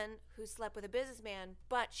young woman who slept with a businessman,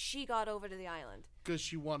 but she got over to the island. Because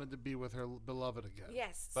she wanted to be with her beloved again.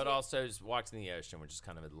 Yes. But see, also just walked in the ocean, which is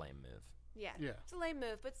kind of a lame move. Yeah. Yeah. It's a lame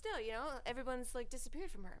move, but still, everyone's like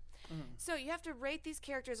disappeared from her. Mm-hmm. So you have to rate these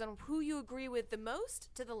characters on who you agree with the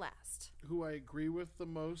most to the last. Who I agree with the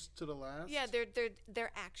most to the last? Yeah,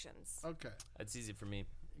 their actions. Okay. That's easy for me.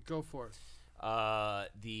 Go for it.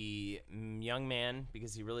 The young man,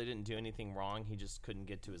 because he really didn't do anything wrong. He just couldn't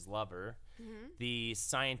get to his lover. Mm-hmm. The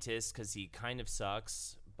scientist, because he kind of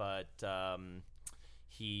sucks, but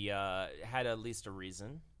he had at least a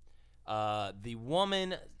reason. The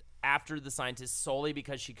woman after the scientist solely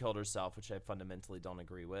because she killed herself, which I fundamentally don't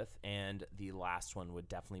agree with. And the last one would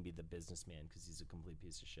definitely be the businessman because he's a complete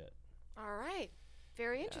piece of shit. All right.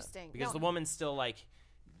 Very interesting. Because No. the woman still like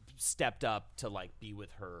stepped up to like be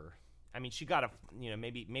with her. I mean, she got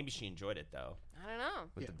maybe she enjoyed it though I don't know.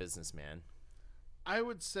 with the businessman. I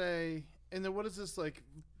would say, and then what is this like?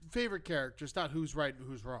 Favorite characters, not who's right and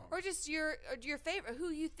who's wrong. Or just your favorite, who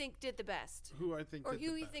you think did the best, Who I think or did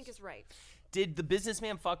who the you best. think is right. Did the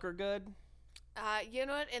businessman fuck her good? You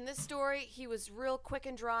know what? In this story, he was real quick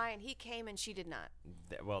and dry, and he came and she did not.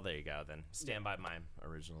 Well, there you go. Then stand by my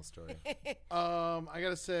original story. I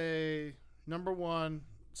gotta say, number one,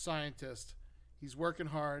 scientist. He's working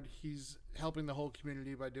hard. He's helping the whole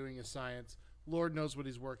community by doing his science. Lord knows what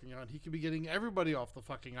he's working on. He could be getting everybody off the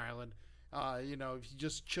fucking island. If you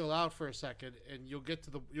just chill out for a second, and you'll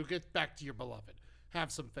get back to your beloved. Have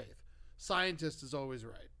some faith. Scientist is always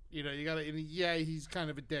right. You gotta. And yeah, he's kind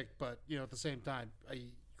of a dick, but at the same time,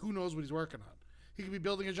 who knows what he's working on? He could be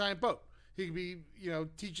building a giant boat. He could be,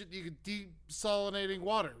 teaching. You could desalinating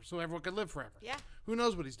water so everyone can live forever. Yeah. Who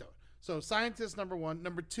knows what he's doing? So scientist number one.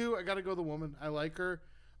 Number two, I gotta go the woman. I like her.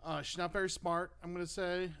 She's not very smart, I'm gonna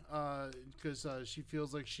say, because she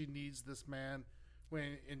feels like she needs this man,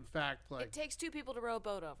 when in fact, like, It takes two people to row a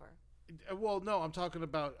boat over. well, no, I'm talking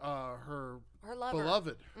about her lover.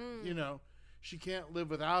 beloved. She can't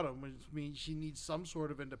live without him, which means she needs some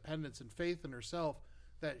sort of independence and faith in herself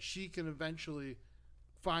that she can eventually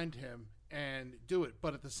find him and do it.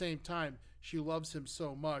 But at the same time, she loves him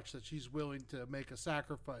so much that she's willing to make a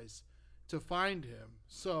sacrifice to find him.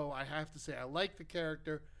 So I have to say, I like the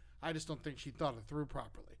character. I just don't think she thought it through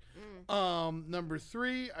properly. Number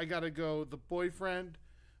three, I gotta go the boyfriend.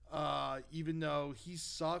 Even though he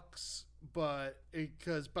sucks, but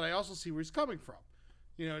I also see where he's coming from.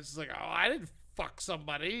 It's just like, oh, I didn't fuck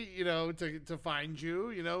somebody, to find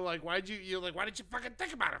you. Like, why did you fucking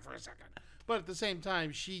think about it for a second? But at the same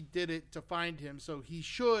time, she did it to find him, so he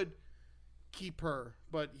should keep her.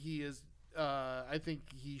 But he is, I think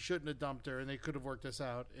he shouldn't have dumped her, and they could have worked this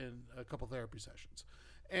out in a couple therapy sessions.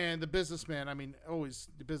 And the businessman,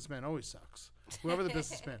 the businessman always sucks. Whoever the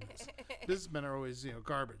businessman is. Businessmen are always,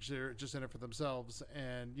 garbage. They're just in it for themselves.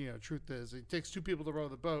 And, truth is, it takes two people to row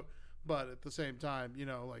the boat. But at the same time,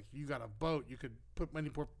 like, you got a boat, you could put many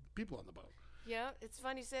more people on the boat. Yeah, it's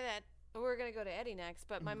funny you say that. We're going to go to Eddie next,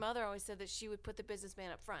 but my mother always said that she would put the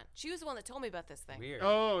businessman up front. She was the one that told me about this thing. Weird.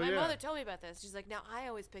 Oh, My yeah. mother told me about this. She's like, now I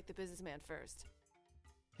always pick the businessman first.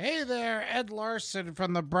 Hey there, Ed Larson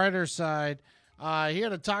from the brighter side. Here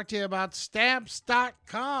to talk to you about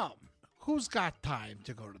Stamps.com. Who's got time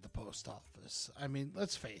to go to the post office? I mean,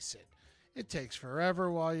 let's face it. It takes forever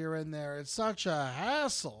while you're in there. It's such a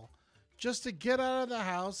hassle just to get out of the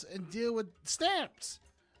house and deal with stamps.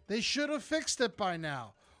 They should have fixed it by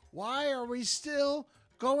now. Why are we still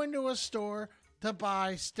going to a store to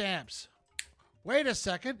buy stamps? Wait a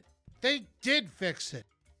second. They did fix it.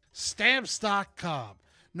 Stamps.com.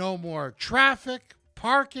 No more traffic,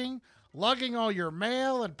 parking, lugging all your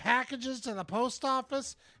mail and packages to the post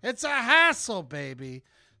office. It's a hassle, baby.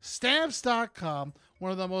 Stamps.com,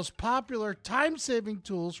 one of the most popular time-saving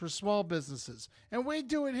tools for small businesses. And we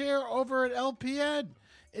do it here over at LPN.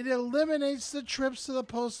 It eliminates the trips to the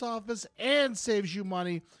post office and saves you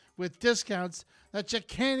money with discounts that you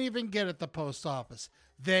can't even get at the post office.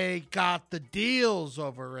 They got the deals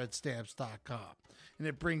over at Stamps.com. And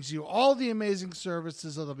it brings you all the amazing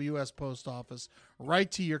services of the U.S. Post Office right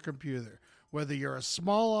to your computer. Whether you're a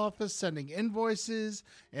small office sending invoices,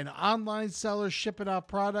 an online seller shipping out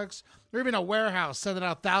products, or even a warehouse sending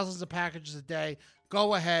out thousands of packages a day,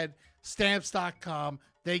 go ahead, Stamps.com.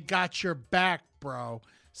 They got your back, bro.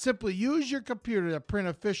 Simply use your computer to print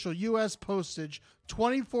official U.S. postage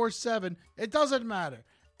 24/7. It doesn't matter.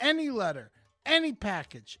 Any letter, any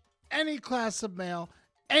package, any class of mail,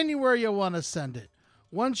 anywhere you want to send it.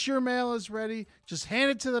 Once your mail is ready, just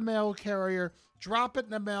hand it to the mail carrier, drop it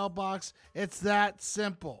in the mailbox. It's that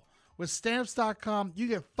simple. With Stamps.com, you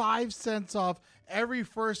get 5 cents off every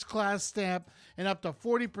first-class stamp and up to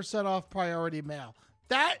 40% off priority mail.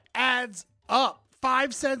 That adds up.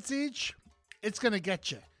 5 cents each, it's going to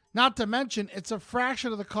get you. Not to mention, it's a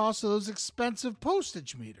fraction of the cost of those expensive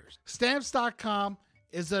postage meters. Stamps.com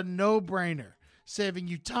is a no-brainer, saving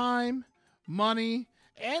you time, money,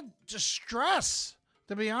 and just stress.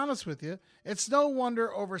 To be honest with you, it's no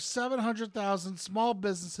wonder over 700,000 small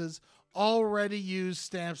businesses already use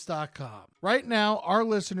Stamps.com. Right now, our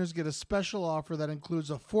listeners get a special offer that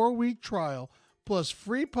includes a 4-week trial plus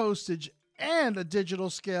free postage and a digital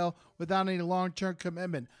scale without any long-term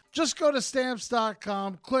commitment. Just go to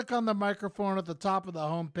Stamps.com, click on the microphone at the top of the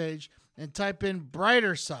homepage, and type in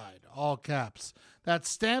Brighter Side, all caps. That's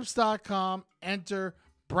Stamps.com, enter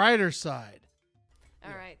Brighter Side.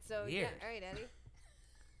 All right, so, Weird. yeah, all right, Eddie.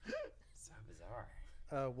 So bizarre.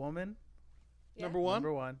 Woman. Yeah. Number one.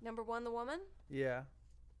 Number one. Number one, the woman. Yeah.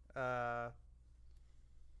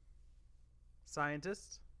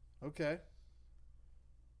 Scientist. Okay.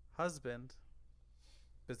 Husband.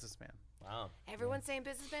 Businessman. Wow. Everyone's saying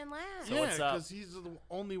businessman last. So yeah, what's up? because he's the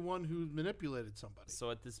only one who manipulated somebody. So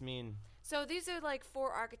what this mean? So these are like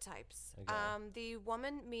 4 archetypes. Okay. The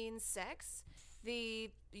woman means sex.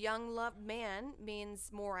 The young love man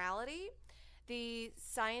means morality. The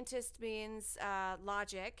scientist means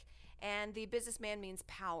logic. And the businessman means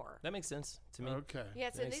power. That makes sense to me. Okay.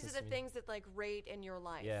 Yes, That and makes these sense are to the me. things that like rate in your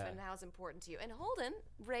life Yeah. and how's important to you. And Holden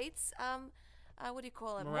rates what do you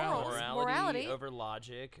call it? Morality. Morality. Over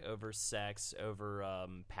logic, over sex, over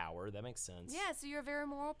power. That makes sense. Yeah, so you're a very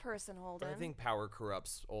moral person, Holden. But I think power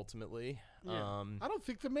corrupts ultimately. Yeah. I don't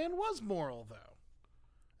think the man was moral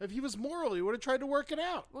though. If he was moral, he would have tried to work it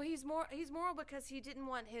out. Well, he's moral because he didn't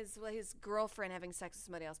want his girlfriend having sex with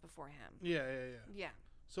somebody else before him. Yeah. Yeah.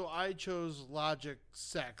 So I chose logic,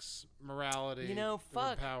 sex, morality, You know, over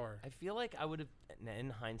fuck. power. I feel like I would have, in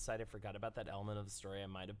hindsight, I forgot about that element of the story. I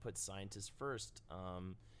might have put scientist first,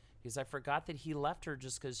 because I forgot that he left her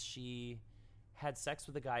just because she had sex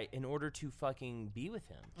with a guy in order to fucking be with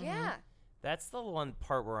him. Yeah. That's the one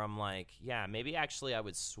part where I'm like, yeah, maybe actually I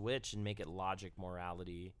would switch and make it logic,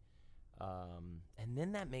 morality, and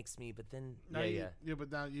then that makes me. But then, Now yeah. But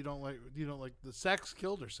now you don't like the sex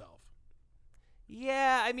killed herself.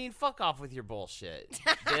 Yeah, I mean, fuck off with your bullshit,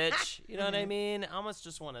 bitch. You know what I mean? I almost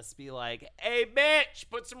just want to be like, hey, bitch,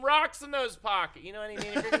 put some rocks in those pockets. You know what I mean?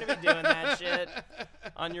 If you're going to be doing that shit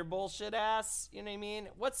on your bullshit ass, you know what I mean?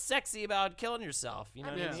 What's sexy about killing yourself? You know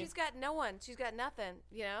I what mean, I mean? she's got no one. She's got nothing,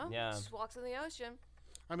 you know? Yeah. She just walks in the ocean.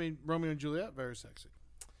 I mean, Romeo and Juliet, very sexy.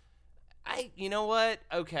 You know what?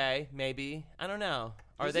 Okay, maybe. I don't know.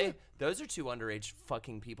 Are Is they? it? Those are 2 underage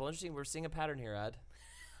fucking people. Interesting. We're seeing a pattern here, Ed.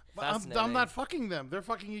 But I'm Fascinating. not fucking them. They're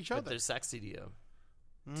fucking each But other. they're sexy to you.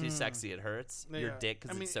 Too sexy, it hurts. Your Yeah. dick,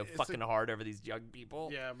 because I mean, it's so it's fucking a- hard over these young people.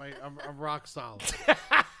 Yeah, I'm rock solid.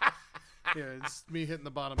 Yeah, it's me hitting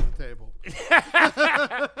the bottom of the table.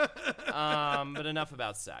 But enough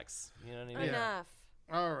about sex. You know what I mean? Enough.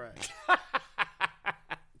 All right.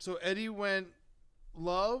 So Eddie went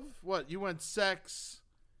love. What? You went sex,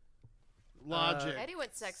 logic, Eddie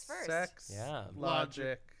went sex first. Sex. Yeah.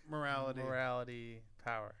 Logic. morality.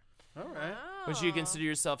 Power. All right. Would you consider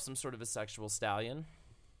yourself some sort of a sexual stallion?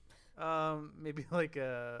 Maybe like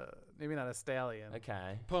maybe not a stallion.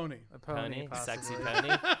 Okay. Pony. A pony. Sexy possibly. pony.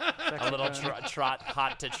 Sexy A little pony. trot,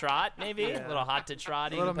 hot to trot, maybe? Yeah. A little hot to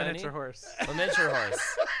trot. A little pony? miniature horse. A miniature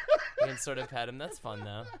horse. You can sort of pet him. That's fun,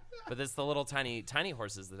 though. But it's the little tiny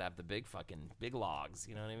horses that have the big logs.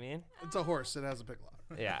 You know what I mean? It's a horse. It has a big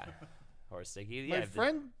log. Yeah. Horse sticky. My Yeah,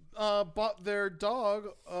 friend bought their dog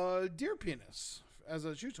a deer penis as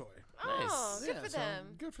a chew toy. Oh, Nice. good Yeah, for so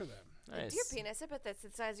them. Good for them. Nice. Deer penis, I bet that's the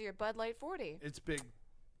size of your Bud Light 40. It's big.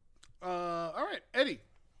 All right, Eddie.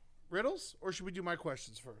 Riddles, or should we do my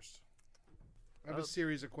questions first? I have a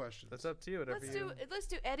series of questions. That's up to you. Whatever Let's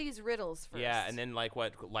do Eddie's riddles first. Yeah, and then like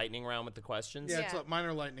what? Lightning round with the questions? Yeah, it's Yeah. a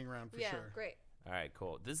minor lightning round for yeah, sure. great. All right,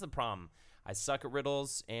 cool. This is the problem. I suck at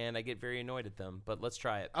riddles and I get very annoyed at them, but let's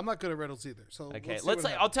try it. I'm not good at riddles either. So Okay, see let's.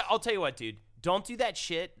 what I'll tell you what, dude. Don't do that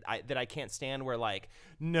shit that I can't stand. Where like,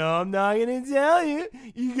 no, I'm not gonna tell you.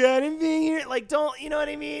 You gotta figure. Like, don't. You know what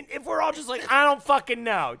I mean? If we're all just like, I don't fucking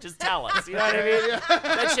know. Just tell us. You know what I mean?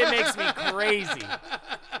 That shit makes me crazy.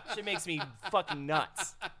 Shit makes me fucking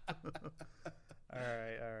nuts. All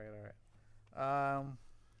right.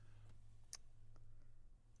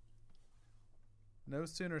 No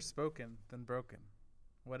sooner spoken than broken.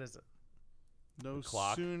 What is it? No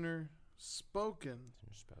clock. sooner spoken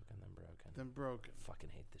Sooner spoken than broken. than broken. Fucking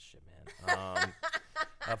hate this shit, man.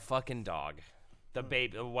 A fucking dog. The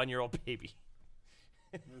baby, a 1-year-old baby.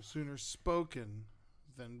 No sooner spoken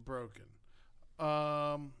than broken.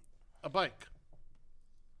 A bike.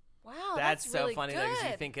 Wow, That's so really funny good. though, because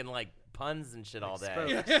you're thinking like puns and shit all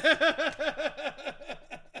day. Spokes.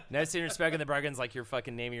 No sooner spoken than broken's like your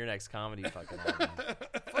fucking name of your next comedy fucking album.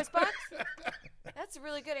 Voice box? That's a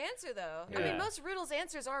really good answer, though. I Yeah. mean, most riddles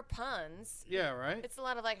answers are puns. Yeah, right? It's a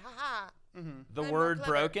lot of like, haha. The I'm word more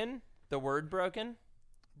clever. broken? The word broken?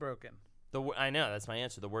 Broken. I know, that's my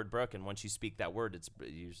answer. The word broken. Once you speak that word, it's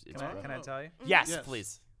broken. Can I tell you? Yes, Yes.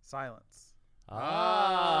 please. Silence.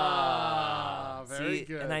 Very See,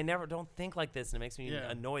 good. And I never don't think like this, and it makes me Yeah.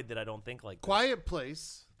 annoyed that I don't think like this. Quiet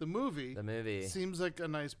Place, the movie, The movie. seems like a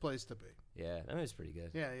nice place to be. Yeah, that movie's pretty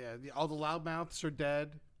good. Yeah. All the loudmouths are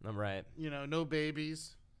dead. I'm right. No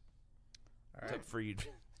babies. All right. Took for you.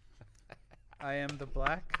 I am the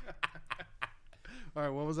black. All right,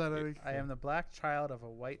 what was that, Eddie? I am the black child of a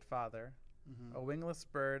white father. a wingless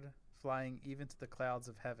bird flying even to the clouds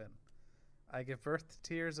of heaven. I give birth to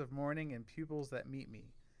tears of mourning and pupils that meet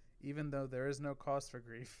me, even though there is no cause for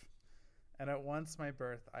grief. And at once my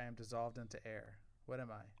birth I am dissolved into air. What am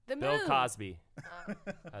I? The moon. Bill Cosby.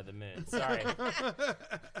 The moon. Sorry.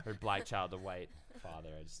 Or black child, the white father.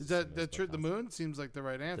 I just Is that assumed it was Bill the Cosby. moon? Seems like the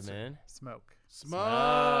right answer. The moon? Smoke.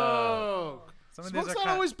 Smoke. Some of these Smoke's are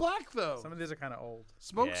not always black though. Some of these are kind of old.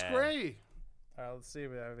 Smoke's Yeah. gray. All right, let's see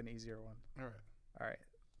if we have an easier one. All right. All right.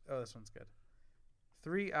 Oh, this one's good.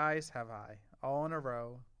 3 eyes have I, all in a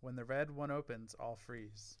row. When the red one opens, all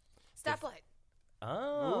freeze. Stoplight.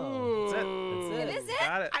 Oh. That's it. It is it?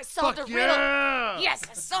 Got it. I solved Fuck a riddle. yeah! Yes,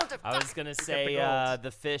 I solved a I was going to say gold.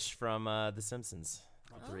 the fish from The Simpsons.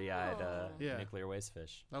 The three-eyed Yeah. nuclear waste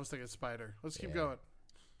fish. I was thinking spider. Let's keep Yeah. going.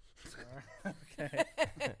 Okay.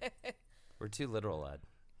 We're too literal, Ed.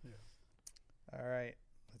 All right.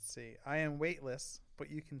 Let's see. I am weightless, but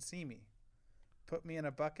you can see me. Put me in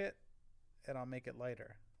a bucket, and I'll make it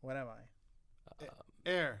lighter. What am I?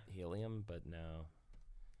 Air. Helium, but no.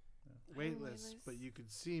 Weightless, but you can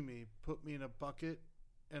see me. Put me in a bucket,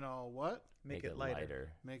 and I'll what? Make it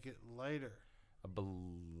lighter. Make it lighter. A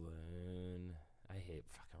balloon. I hate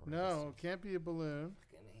fucking No, it can't be a balloon.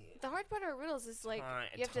 The hard part of riddles is like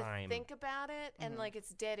you have Time. to think about it, and like it's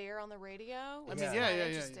dead air on the radio. I Which mean, is yeah. kinda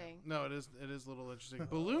interesting. No, it is a little interesting.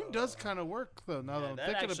 Balloon does kind of work though. Now that I'm that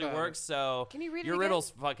thinking actually about works. So Can you read it your again?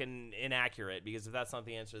 riddle's fucking inaccurate because if that's not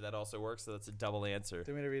the answer, that also works. So that's a double answer.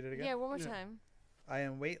 Do you want me to read it again? Yeah, one more Yeah. time. I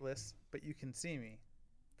am weightless, but you can see me.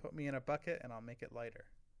 Put me in a bucket, and I'll make it lighter.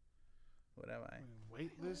 What am I? it.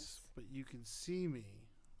 Weightless, but you can see me.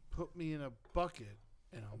 Put me in a bucket,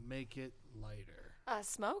 and I'll make it lighter.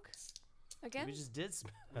 Smoke. Again. We just did.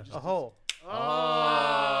 A hole. Oh,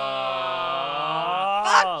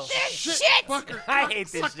 Shit! Fucker. I hate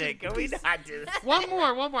this shit. Can we not do this? One more.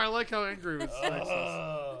 I like how angry was.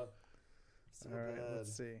 All right,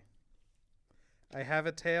 let's see. I have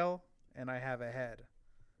a tail and I have a head,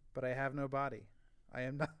 but I have no body. I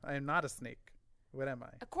am not a snake. What am I?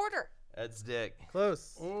 A quarter. Ed's dick.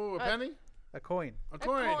 Close. Oh, a penny? A coin. A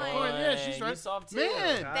coin. coin. Yeah, she's You right. solved two.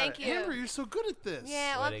 Man, Got Thank it. you. Amber, you're so good at this.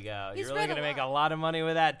 Yeah, Way well, to go. he's You're really read gonna a make a lot. lot of money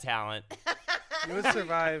with that talent. You would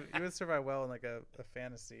survive. You would survive well in like a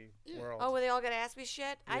fantasy world. Oh, where they all gotta ask me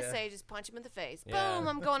shit? I Yeah. say just punch him in the face. Yeah. Boom!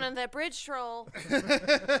 I'm going on that bridge troll.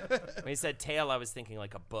 When you said tale, I was thinking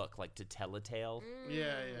like a book, like to tell a tale.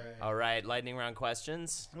 Yeah. All right, lightning round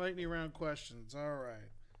questions. Lightning round questions. All right.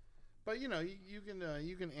 But you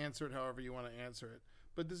can answer it however you want to answer it.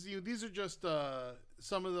 But these are just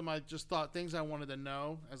some of them. I just thought things I wanted to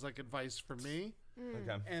know as like advice for me,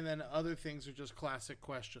 Okay. and then other things are just classic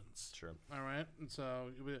questions. Sure. All right. And so,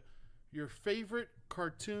 your favorite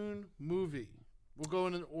cartoon movie. We'll go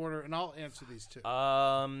in an order, and I'll answer these two.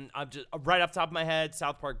 I'm just right off the top of my head.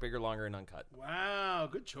 South Park, Bigger, Longer, and Uncut. Wow,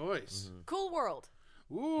 good choice. Cool world.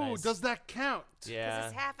 Ooh, Nice. does that count? Yeah.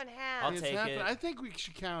 Because it's half and half. I'll It's take happening. it. I think we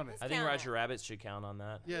should count it. I think count it. Roger Rabbit should count on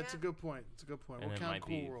that. Yeah, it's a Yeah. good point. It's a good point. And We'll it count might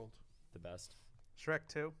Cool be- World. The best. Shrek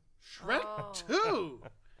 2. Shrek Oh. 2.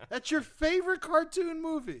 That's your favorite cartoon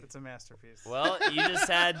movie. It's a masterpiece. Well, you just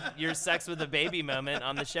had your sex with a baby moment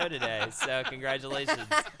on the show today, so congratulations.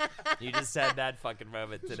 You just had that fucking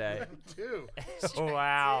moment today. 2.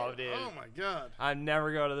 Wow, dude. Oh my god. I'm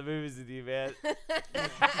never going to the movies with you, man.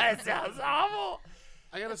 That sounds awful.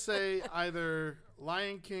 I gotta say either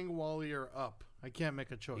Lion King, Wall-E, or Up. I can't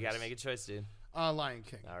make a choice. You got to make a choice, dude. Lion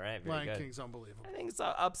King. All right, very Lion good. King's unbelievable. I think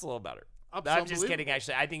Up's a little better. Up's I'm just unbelievable. kidding,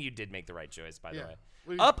 actually. I think you did make the right choice, by the Yeah. way.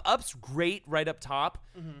 What do you- Up's great right up top,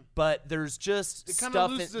 but there's just It kinda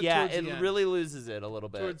stuff. loses it Yeah, towards it the end. really loses it a little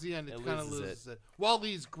bit. Towards the end, it kind of loses loses it.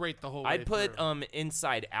 Wall-E's great the whole way I'd put through.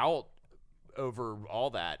 Inside Out over all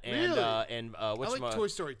that, and Really? what's like Toy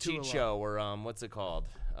Story 2 a lot. Chicho, or what's it called?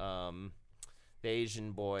 The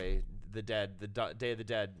Asian boy, the Day of the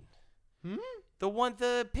Dead.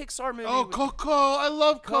 The Pixar movie. Oh, with- Coco! I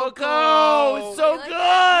love Coco. Coco! It's so You like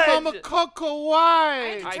good. Mama Coco, I why?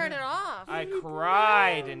 had to turn it off. I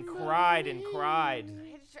cried and cried and cried. I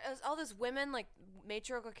had to all those women like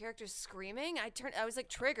matriarchal characters screaming. I was like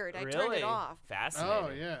triggered. I Really? turned it off. Fascinating. Oh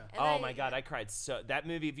yeah. And Oh I- my god, I cried so. That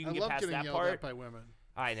movie, if you I can get love past getting that yelled part. at by women.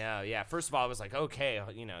 I know, yeah. First of all, I was like, okay,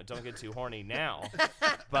 don't get too horny now.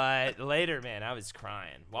 But later, man, I was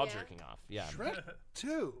crying while Yeah. jerking off. Yeah. Shrek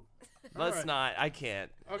 2. Let's right. not. I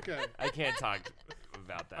can't. Okay. I can't talk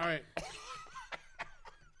about that. All right.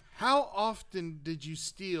 How often did you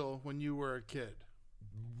steal when you were a kid?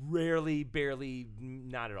 Rarely, barely,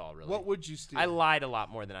 not at all, really. What would you steal? I lied a lot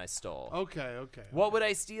more than I stole. Okay. What would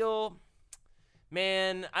I steal?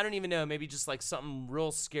 Man, I don't even know. Maybe just like something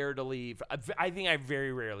real scared to leave. I think I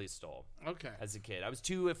very rarely stole Okay. as a kid. I was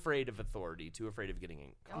too afraid of authority, too afraid of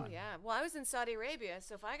getting caught. Oh yeah. Well, I was in Saudi Arabia,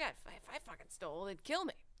 so if I fucking stole, they'd kill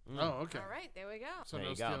me. Oh, okay. All right, there we go. So There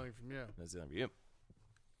no you go. stealing from you. That's it for you.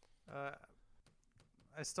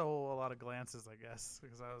 I stole a lot of glances, I guess,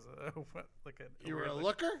 because I was You were a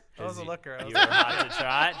looker? I was a looker. I You was, were hot to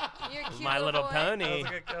trot. You're a cute My little boy. pony.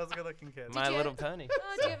 I was a good-looking kid. My you- little pony.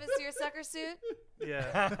 Oh, do you have a seersucker suit?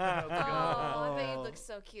 Yeah. I was Oh, like, I bet you look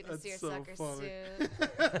so cute in a That's so seersucker funny.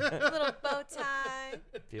 suit. Little bow tie.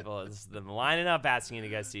 People, it's them lining up asking you to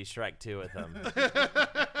go see Shrek 2 with them.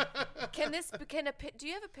 Do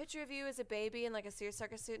you have a picture of you as a baby in like a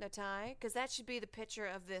seersucker suit and a tie? Because that should be the picture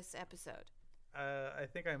of this episode. I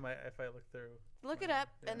think I might if I look through. Look it up,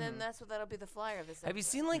 and then that'll be the flyer of this episode. Have you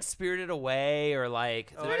seen like Spirited Away or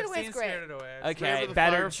like? Oh, Spirited I've Away's seen great. Spirited Away. Okay, Grave of the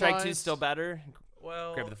better. Shrek 2 Fireflies. still better.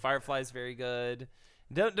 Well, Grave of the Fireflies very good.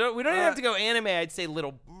 We don't even have to go anime. I'd say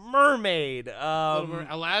Little Mermaid. Little Mermaid.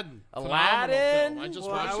 Aladdin. Phenomenal Aladdin? film. I just Well,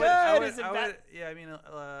 watched I it. would- isn't that- yeah, I mean,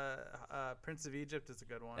 Prince of Egypt is a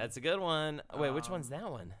good one. That's a good one. Wait, which one's that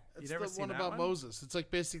one? It's never the seen one that about one? Moses. It's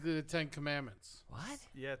like basically the Ten Commandments. What?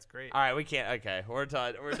 yeah, it's great. All right, we can't. Okay, we're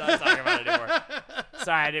done. We're not talking about it anymore.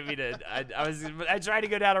 Sorry, I didn't mean to. I tried to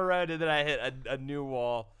go down a road and then I hit a new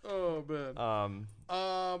wall. Oh man.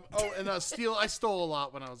 And I stole a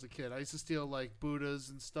lot when I was a kid. I used to steal like Buddhas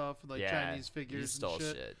and stuff, like Yeah, Chinese figures. you stole and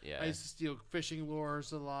shit, yeah. I used to steal fishing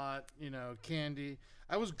lures a lot. Candy.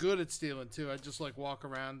 I was good at stealing too. I'd just like walk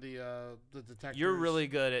around the detectors. You're really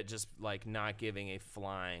good at just like not giving a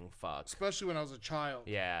flying fuck. especially when I was a child.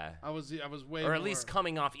 Yeah. I was way Or at more- least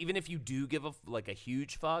coming off. Even if you do give a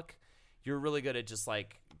huge fuck, you're really good at just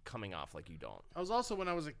like coming off like you don't. I was also when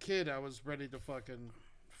I was a kid. I was ready to fucking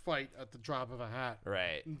fight at the drop of a hat.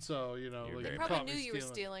 Right. And so You're like very you bad. Probably caught me knew you were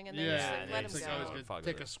stealing, and then yeah, you just Yeah, like, they let just him it's go. like I was go. gonna Fuck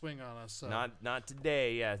take with a it. swing on us. So. Not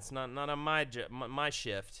today. Yeah, it's not on my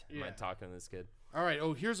shift. Am I Yeah. talking to this kid? All right.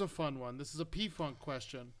 Oh, here's a fun one. This is a P-Funk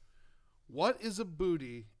question. What is a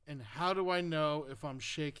booty, and how do I know if I'm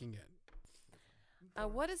shaking it?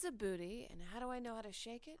 What is a booty, and how do I know how to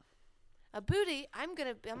shake it? A booty,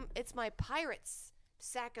 it's my pirate's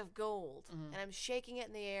sack of gold, and I'm shaking it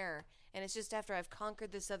in the air, and it's just after I've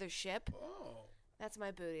conquered this other ship. Oh, That's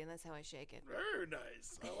my booty, and that's how I shake it. very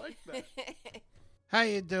nice. I like that. How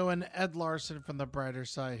you doing? Ed Larson from The Brighter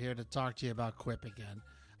Side here to talk to you about Quip again.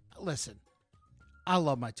 Listen, I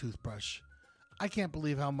love my toothbrush. I can't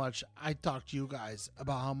believe how much I talk to you guys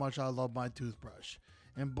about how much I love my toothbrush.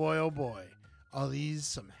 And boy, oh boy, are these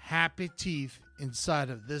some happy teeth inside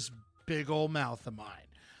of this big old mouth of mine.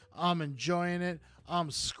 I'm enjoying it. I'm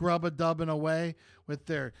scrub-a-dubbing away with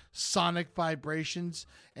their sonic vibrations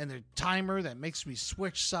and their timer that makes me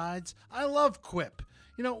switch sides. I love Quip.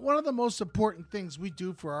 One of the most important things we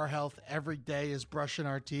do for our health every day is brushing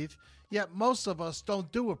our teeth, yet most of us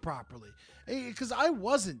don't do it properly. Because I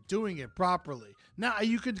wasn't doing it properly. Now,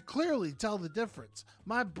 you can clearly tell the difference.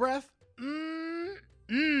 My breath,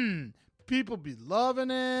 people be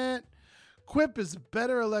loving it. Quip is a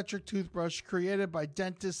better electric toothbrush created by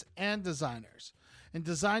dentists and designers, and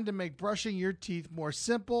designed to make brushing your teeth more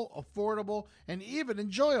simple, affordable, and even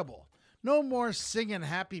enjoyable. No more singing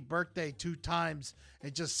happy birthday 2 times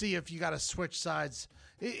and just see if you got to switch sides.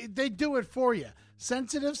 They do it for you.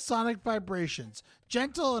 Sensitive sonic vibrations,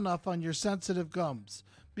 gentle enough on your sensitive gums.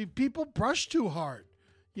 People brush too hard,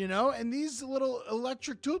 and these little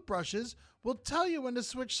electric toothbrushes will tell you when to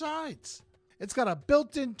switch sides. It's got a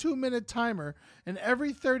built-in 2-minute timer, and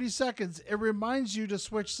every 30 seconds, it reminds you to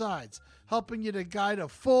switch sides, helping you to guide a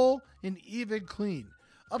full and even clean.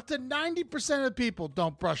 Up to 90% of people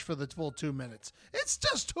don't brush for the full 2 minutes. It's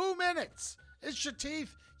just 2 minutes. It's your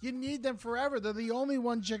teeth. You need them forever. They're the only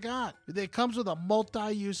ones you got. It comes with a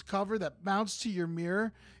multi-use cover that mounts to your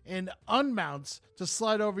mirror and unmounts to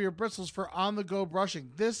slide over your bristles for on-the-go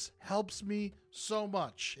brushing. This helps me so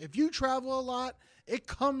much. If you travel a lot, it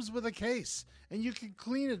comes with a case, and you can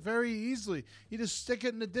clean it very easily. You just stick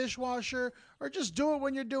it in the dishwasher or just do it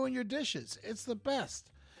when you're doing your dishes. It's the best.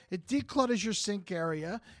 It declutters your sink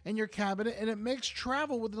area and your cabinet, and it makes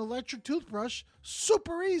travel with an electric toothbrush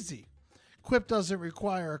super easy. Quip doesn't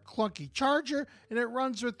require a clunky charger, and it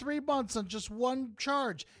runs for 3 months on just one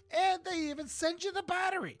charge. And they even send you the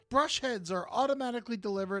battery. Brush heads are automatically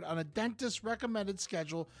delivered on a dentist-recommended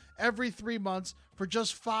schedule every 3 months for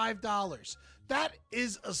just $5. That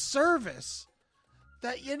is a service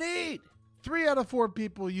that you need. 3 out of 4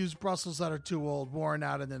 people use bristles that are too old, worn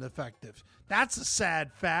out, and ineffective. That's a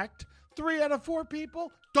sad fact. 3 out of 4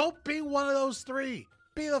 people? Don't be one of those 3.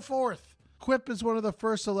 Be the 4th. Quip is one of the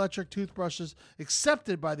first electric toothbrushes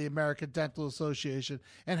accepted by the American Dental Association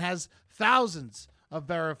and has thousands of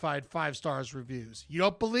verified 5-stars reviews. You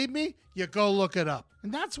don't believe me? You go look it up.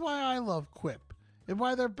 And that's why I love Quip and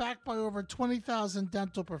why they're backed by over 20,000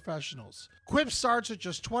 dental professionals. Quip starts at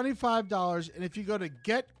just $25, and if you go to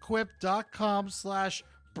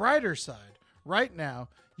getquip.com/brighterside right now,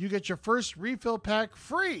 you get your first refill pack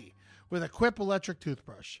free with a Quip electric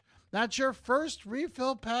toothbrush. That's your first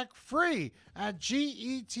refill pack free at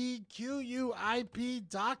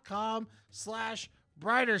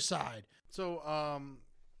getquip.com/brighterside. So,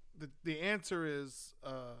 the answer is,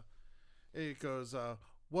 it goes,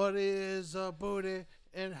 what is a booty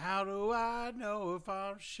and how do I know if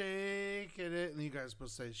I'm shaking it? And you guys are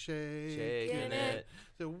supposed to say shaking it.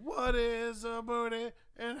 So, what is a booty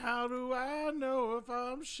and how do I know if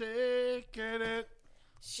I'm shaking it?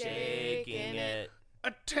 Shaking it.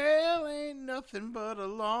 A tail ain't nothing but a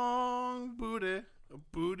long booty. A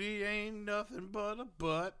booty ain't nothing but a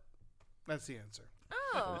butt. That's the answer.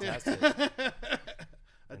 Oh. Fantastic.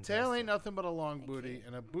 A tail ain't nothing but a long booty,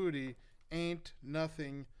 and a booty ain't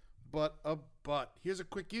nothing but a butt. Here's a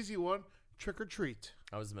quick, easy one. Trick or treat.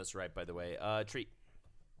 I was the most right, by the way. Treat.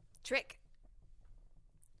 Trick.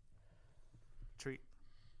 Treat.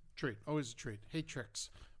 Treat. Always a treat. Hate tricks.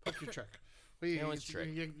 Fuck your trick. Well, You know, it's trick.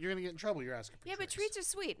 You're going to get in trouble. You're asking for Yeah, but tricks. treats are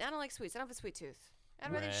sweet. I don't like sweets. I don't have a sweet tooth.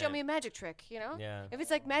 I'd rather you show Right. me a magic trick, you know? Yeah. If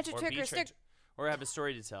it's like magic trick be or stick. tricked. Or have a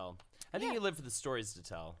story to tell. I think Yeah. you live for the stories to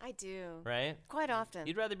tell, I do. right? Quite often.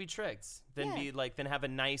 You'd rather be tricked than Yeah. than have a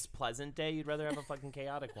nice, pleasant day. You'd rather have a fucking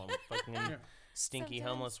chaotic one with fucking stinky Sometimes.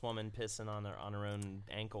 homeless woman pissing on her own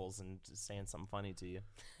ankles and just saying something funny to you.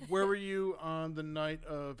 Where were you on the night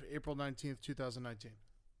of April 19th, 2019?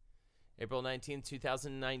 April 19th,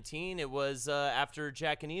 2019. It was after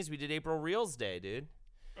Jackanese. We did April Reels Day, dude.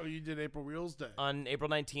 Oh, you did April Reels Day. On April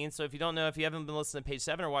 19th. So if you don't know, if you haven't been listening to Page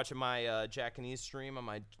 7 or watching my Jackanese stream on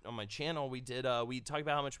my channel, we talked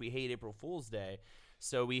about how much we hate April Fool's Day.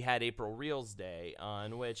 So we had April Reels Day,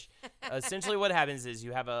 on which essentially what happens is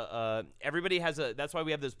you have everybody has that's why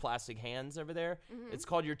we have those plastic hands over there. Mm-hmm. It's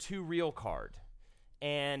called your 2 Reel card.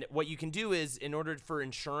 And what you can do is, in order for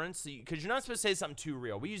insurance, because you're not supposed to say something too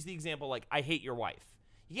real. We use the example like, I hate your wife.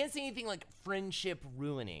 You can't say anything like friendship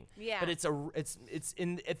ruining. Yeah. But at the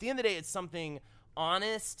end of the day, it's something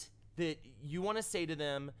honest that you want to say to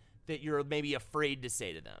them that you're maybe afraid to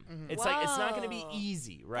say to them. It's like, it's not going to be Whoa.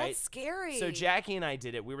 easy, right? That's scary. So Jackie and I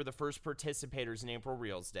did it. We were the first participators in April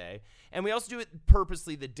Reels Day. And we also do it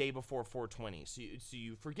purposely the day before 420. So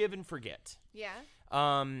you forgive and forget. Yeah.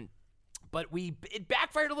 But it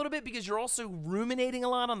backfired a little bit because you're also ruminating a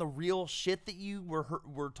lot on the real shit that you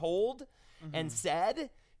were told and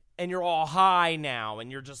said, and you're all high now,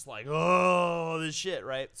 and you're just like, oh, this shit,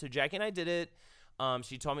 right? So Jackie and I did it.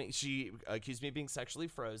 She accused me of being sexually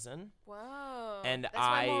frozen. Whoa. And That's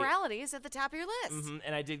why morality is at the top of your list.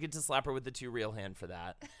 And I did get to slap her with the 2 Reel hand for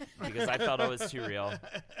that because I felt I was too real.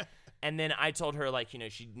 And then I told her, like,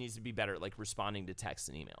 she needs to be better at, like, responding to texts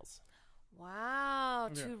and emails. Wow,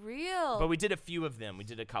 too real. But we did a few of them. We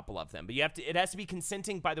did a couple of them. But it has to be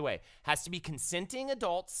consenting, by the way, has to be consenting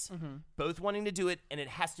adults, both wanting to do it, and it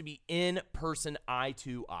has to be in person, eye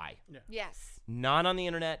to eye. Yes. Not on the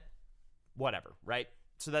internet, whatever, right?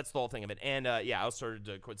 So that's the whole thing of it. And I started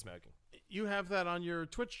to quit smoking. You have that on your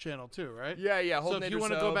Twitch channel too, right? Yeah. So if you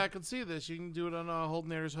want to go back and see this, you can do it on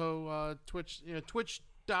Holdenators Ho Twitch,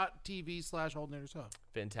 twitch.tv/Holdenators Ho.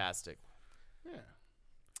 Fantastic. Yeah.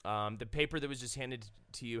 The paper that was just handed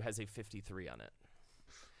to you has a 53 on it.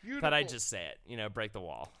 Beautiful. Thought I'd just say it, break the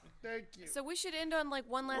wall. Thank you. So we should end on like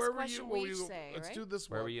one last Where were question you? we each say, Let's right? do this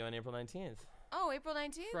Where one. were you on April 19th? Oh, April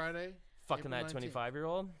 19th? Friday. Fucking April that 19th.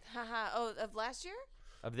 25-year-old Haha. Oh, of last year?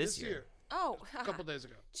 of this year. Oh, A couple days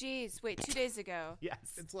ago. Jeez, wait, 2 days ago. Yes.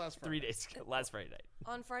 It's last Friday. 3 days ago. Last Friday night.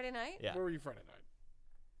 On Friday night? Yeah. Where were you Friday night?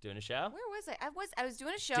 Doing a show? Where was I? I was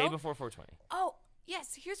doing a show. Day before 420. Oh,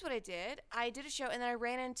 yes. Here's what I did. I did a show, and then I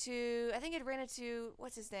ran into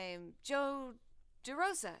what's his name, Joe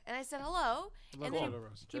DeRosa, and I said hello, and then Joe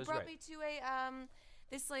DeRosa. he Joe's brought great. me to a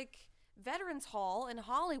this like Veterans Hall in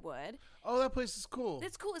Hollywood. Oh, that place is cool.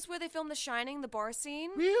 It's cool. It's where they filmed The Shining, the bar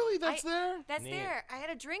scene. Really? That's there? That's Neat. there. I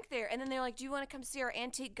had a drink there, and then they're like, "Do you want to come see our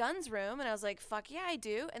antique guns room?" And I was like, "Fuck yeah, I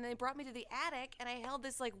do." And they brought me to the attic, and I held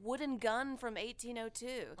this like wooden gun from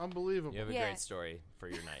 1802. Unbelievable. You have a Yeah. great story for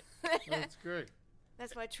your night. That's great.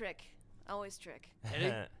 That's my trick. Always trick.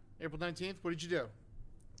 Eddie? April 19th, what did you do?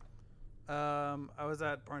 I was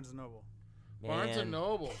at Barnes & Noble. Barnes Man. and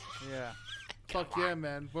Noble. Yeah. Fuck yeah,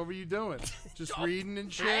 man. What were you doing? Just reading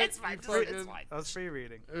and shit? It's fine. You It's fucking- fine. I was free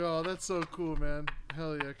reading. Oh, that's so cool, man.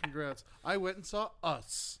 Hell yeah, congrats. I went and saw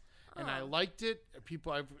Us. and I liked it.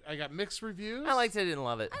 I got mixed reviews. I liked it. I didn't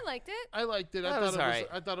love it. I liked it. I liked it. I That was thought it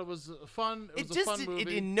alright. was. I thought it was fun. It was just a fun movie. It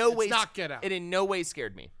in no way It's not Get Out. It in no way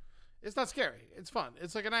scared me. It's not scary. It's fun.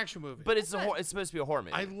 It's like an action movie. But it's it's supposed to be a horror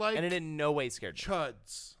movie. I like and it in no way scared me.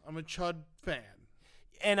 Chuds. I'm a Chud fan.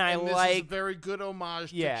 And I And this is a like very good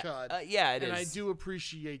homage yeah, to Chud. yeah, it is. and I do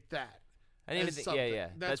appreciate that. I didn't even as think. something. Yeah.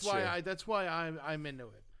 That's true. why. That's why I'm into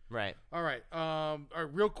it. Right. All right. All right.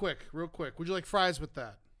 Real quick. Would you like fries with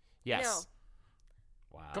that? Yes.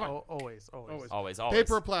 Wow. Come on. Always. Always.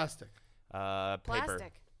 Paper or plastic? Paper.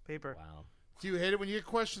 Plastic. Paper. Wow. Do you hate it when you get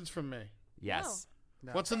questions from me? Yes.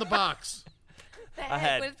 No. What's in the box? The Ahead.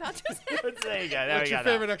 head with pouches. There you go. There What's we your go.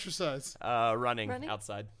 favorite exercise? Running Running?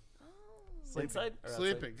 outside. Sleeping. Inside? Or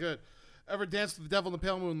Sleeping. Good. Ever danced with the devil in the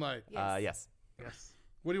pale moonlight? outside? Yes. Yes.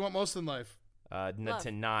 What do you want most in life? Love.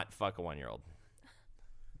 To not fuck a 1-year-old.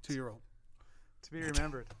 2-year-old. To be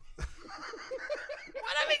remembered.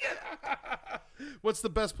 What's the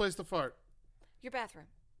best place to fart? Your bathroom.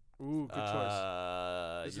 Ooh, good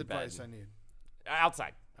choice. This is Your bed. advice I need.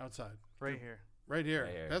 Outside. Outside. Right here. Right here.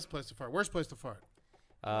 Right here. Best place to fart. Worst place to fart?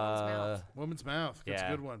 mouth. Woman's mouth. That's yeah.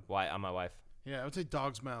 a good one. Why? I'm my wife. Yeah, I would say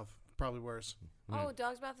dog's mouth. Probably worse. Oh, a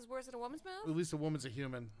dog's mouth is worse than a woman's mouth? At least a woman's a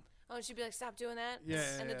human. Oh, and she'd be like, stop doing that. Yeah,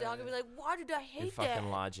 And the yeah, dog would be like, why did I Your hate fucking that?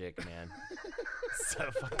 logic, man. So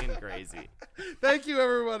fucking crazy. Thank you,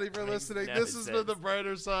 everybody, for listening. no This has been sense. the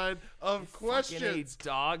brighter side of Fucking questions. a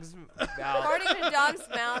dog's mouth. Farting in a dog's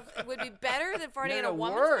mouth would be better than farting in a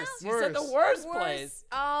woman's worse. mouth? You said the worst place.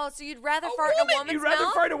 Oh, so you'd rather fart in a woman's You'd rather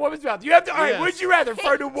mouth? fart in a woman's mouth. You have to. All right, Yes. would you rather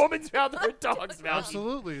fart in a woman's mouth or a dog's mouth?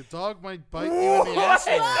 Absolutely. A dog might bite you in the What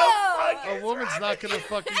asshole. the fuck A is woman's wrong not with gonna you?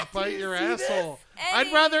 fucking bite your see this? asshole. Eddie.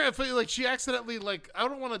 I'd rather if like she accidentally I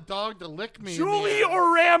don't want a dog to lick me. in the Julie ass.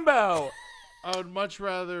 or Rambo? I would much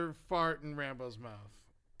rather fart in Rambo's mouth.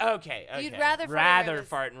 Okay. You'd rather fart in Rambo's-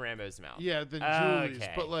 fart in Rambo's mouth. Yeah, than Julie's.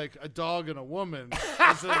 Okay. But like a dog and a woman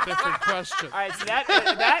is a different question. All right, so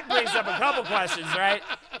that brings up a couple questions, right?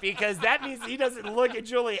 Because that means he doesn't look at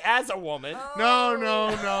Julie as a woman. No.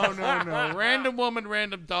 Random woman,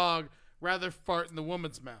 random dog. Rather fart in the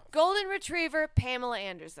woman's mouth. Golden Retriever, Pamela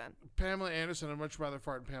Anderson. Pamela Anderson. I'd much rather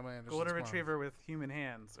fart in Pamela Anderson's Golden mouth. Retriever with human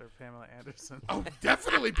hands or Pamela Anderson. Oh,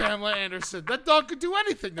 definitely Pamela Anderson. That dog could do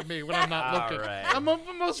anything to me when I'm not All looking. right. I'm the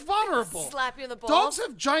most vulnerable. Slap you in the balls. Dogs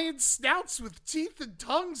have giant snouts with teeth and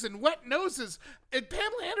tongues and wet noses. And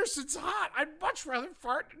Pamela Anderson's hot. I'd much rather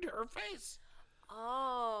fart into her face.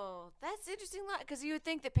 Oh, that's interesting. Because you would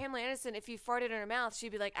think that Pamela Anderson, if you farted in her mouth,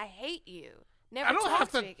 she'd be like, I hate you. Never I don't talk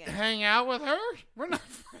have to to me again. hang out with her. We're not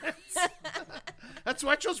friends. That's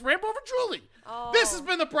why I chose Rambo over Julie. Oh. This has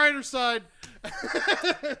been the brighter side.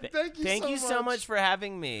 Thank you so much for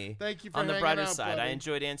having me. Thank you for on the hanging brighter out, side. buddy. I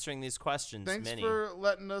enjoyed answering these questions. Thanks many. for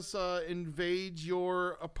letting us invade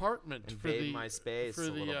your apartment for Invade the my space for a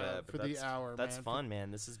the little bit, for but the hour. That's man. fun,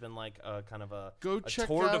 man. This has been like a kind of a Go check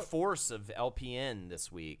tour de out- force of LPN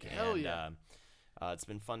this week. Hell and, yeah. It's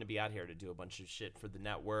been fun to be out here to do a bunch of shit for the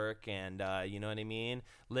network, and you know what I mean.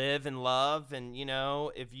 Live and love, and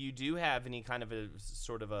if you do have any kind of a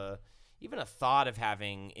sort of even a thought of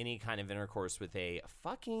having any kind of intercourse with a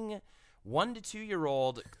fucking 1 to 2 year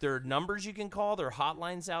old, there are numbers you can call. There are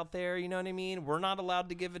hotlines out there. You know what I mean. We're not allowed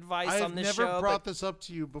to give advice I have on this never show. brought this up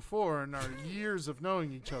to you before in our years of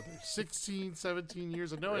knowing each other. 16, 17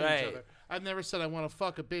 years of knowing each Right. other. I've never said I want to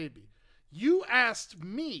fuck a baby. You asked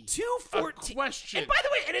me 214 a question. And by the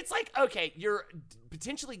way, and it's like, okay, you're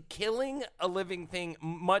potentially killing a living thing,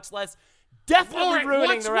 much less definitely All right, ruining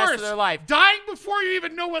what's the rest worse, of their life. dying before you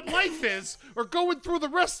even know what life is, or going through the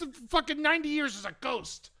rest of fucking 90 years as a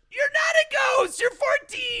ghost? You're not a ghost. You're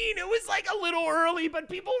 14. It was like a little early, but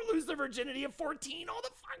people lose their virginity at 14 all the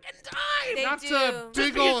fucking time. They Not do. a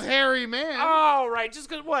big old hairy man. Oh, right. Just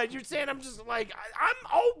because what? You're saying I'm just like,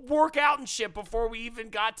 I'll work out and shit before we even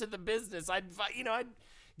got to the business. I'd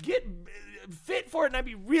get fit for it and I'd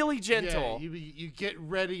be really gentle. Yeah, you get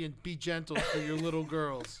ready and be gentle for your little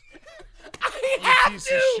girls. I have piece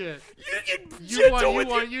to. of shit. You get You gentle want-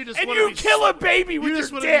 with you your, just and wanna you be kill a baby with You your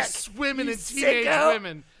just want to dick. be swimming You in teenage sicko.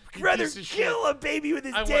 women. You Rather piece of kill shit. a baby with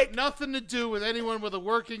his I dick. want nothing to do with anyone with a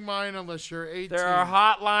working mind unless you're 18. There are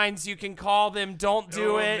hotlines you can call them. Don't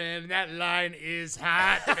do Oh, it. man, that line is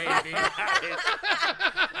hot, baby.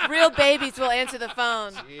 Real babies will answer the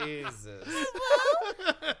phone. Jesus.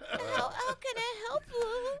 How can I help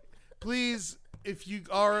you? Please, if you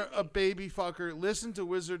are a baby fucker, listen to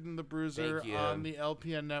Wizard and the Bruiser Thank you. on the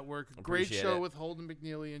LPN network. Great Appreciate show it. with Holden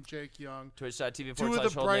McNeely and Jake Young. Twitch.tv Two of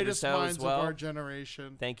 /Holden the brightest Undertow minds as well. of our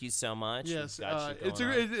generation. Thank you so much. Yes, We've got shit it's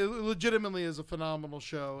going on. it legitimately is a phenomenal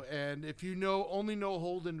show. And if you only know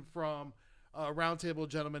Holden from Roundtable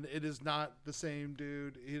Gentlemen, it is not the same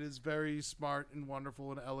dude. It is very smart and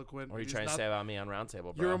wonderful and eloquent. What are you trying to say about me on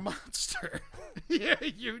Roundtable, bro? You're a monster. Yeah,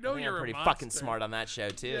 you know you're pretty a monster. fucking smart on that show,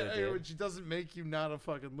 too, Yeah, dude. which doesn't make you not a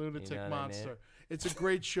fucking lunatic You know what I mean? monster. It's a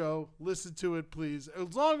great show. Listen to it, please.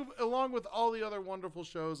 Along with all the other wonderful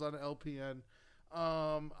shows on LPN.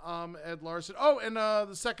 I'm Ed Larson. Oh, and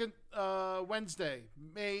the second Wednesday,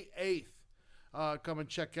 May 8th, come and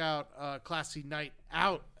check out Classy Night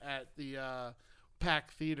Out at the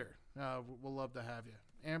Pack Theater. We'll love to have you.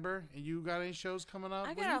 Amber, you got any shows coming up? I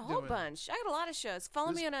What are got a you whole doing? bunch. I got a lot of shows.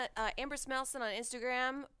 Follow me on Amber Smelson on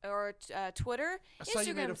Instagram or Twitter. I saw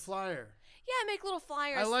you made a Instagram's- flyer. Yeah, I make little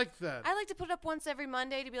flyers. I like that. I like to put it up once every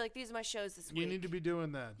Monday to be like, these are my shows this week. You need to be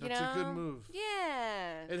doing that. You That's a good know? move.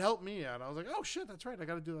 Yeah. It helped me out. I was like, oh, shit, that's right. I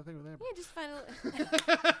got to do that thing with Amber. Yeah, just find a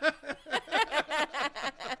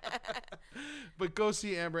But go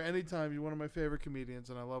see Amber anytime. You're one of my favorite comedians,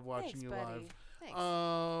 and I love watching Thanks, you buddy. live.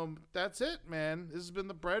 Thanks. That's it, man. This has been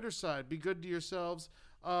The Brighter Side. Be good to yourselves.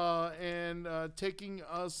 And taking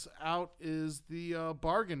us out is the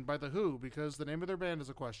Bargain by The Who, because the name of their band is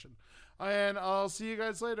a question. And I'll see you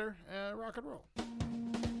guys later. Rock and roll.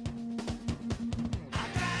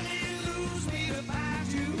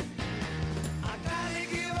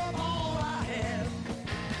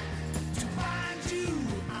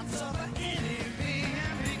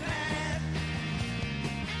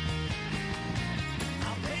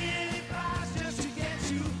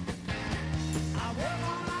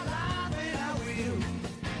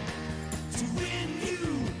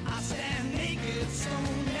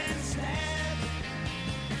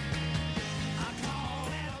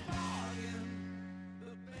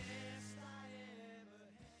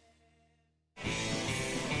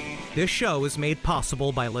 This show is made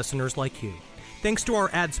possible by listeners like you. Thanks to our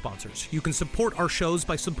ad sponsors, you can support our shows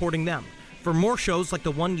by supporting them. For more shows like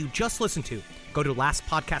the one you just listened to, go to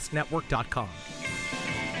lastpodcastnetwork.com.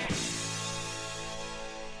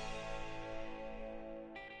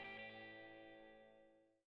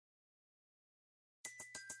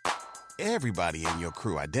 Everybody in your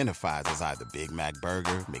crew identifies as either Big Mac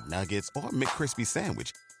Burger, McNuggets, or McCrispy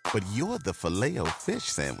Sandwich. But you're the Filet-O-Fish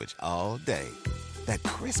Sandwich all day. That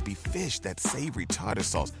crispy fish, that savory tartar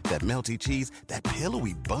sauce, that melty cheese, that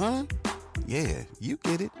pillowy bun. Yeah, you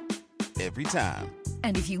get it. Every time.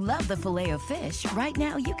 And if you love the Filet-O-Fish, right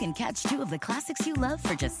now you can catch two of the classics you love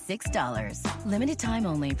for just $6. Limited time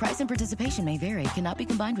only. Price and participation may vary. Cannot be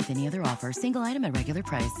combined with any other offer. Single item at regular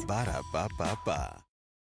price. Ba-da-ba-ba-ba.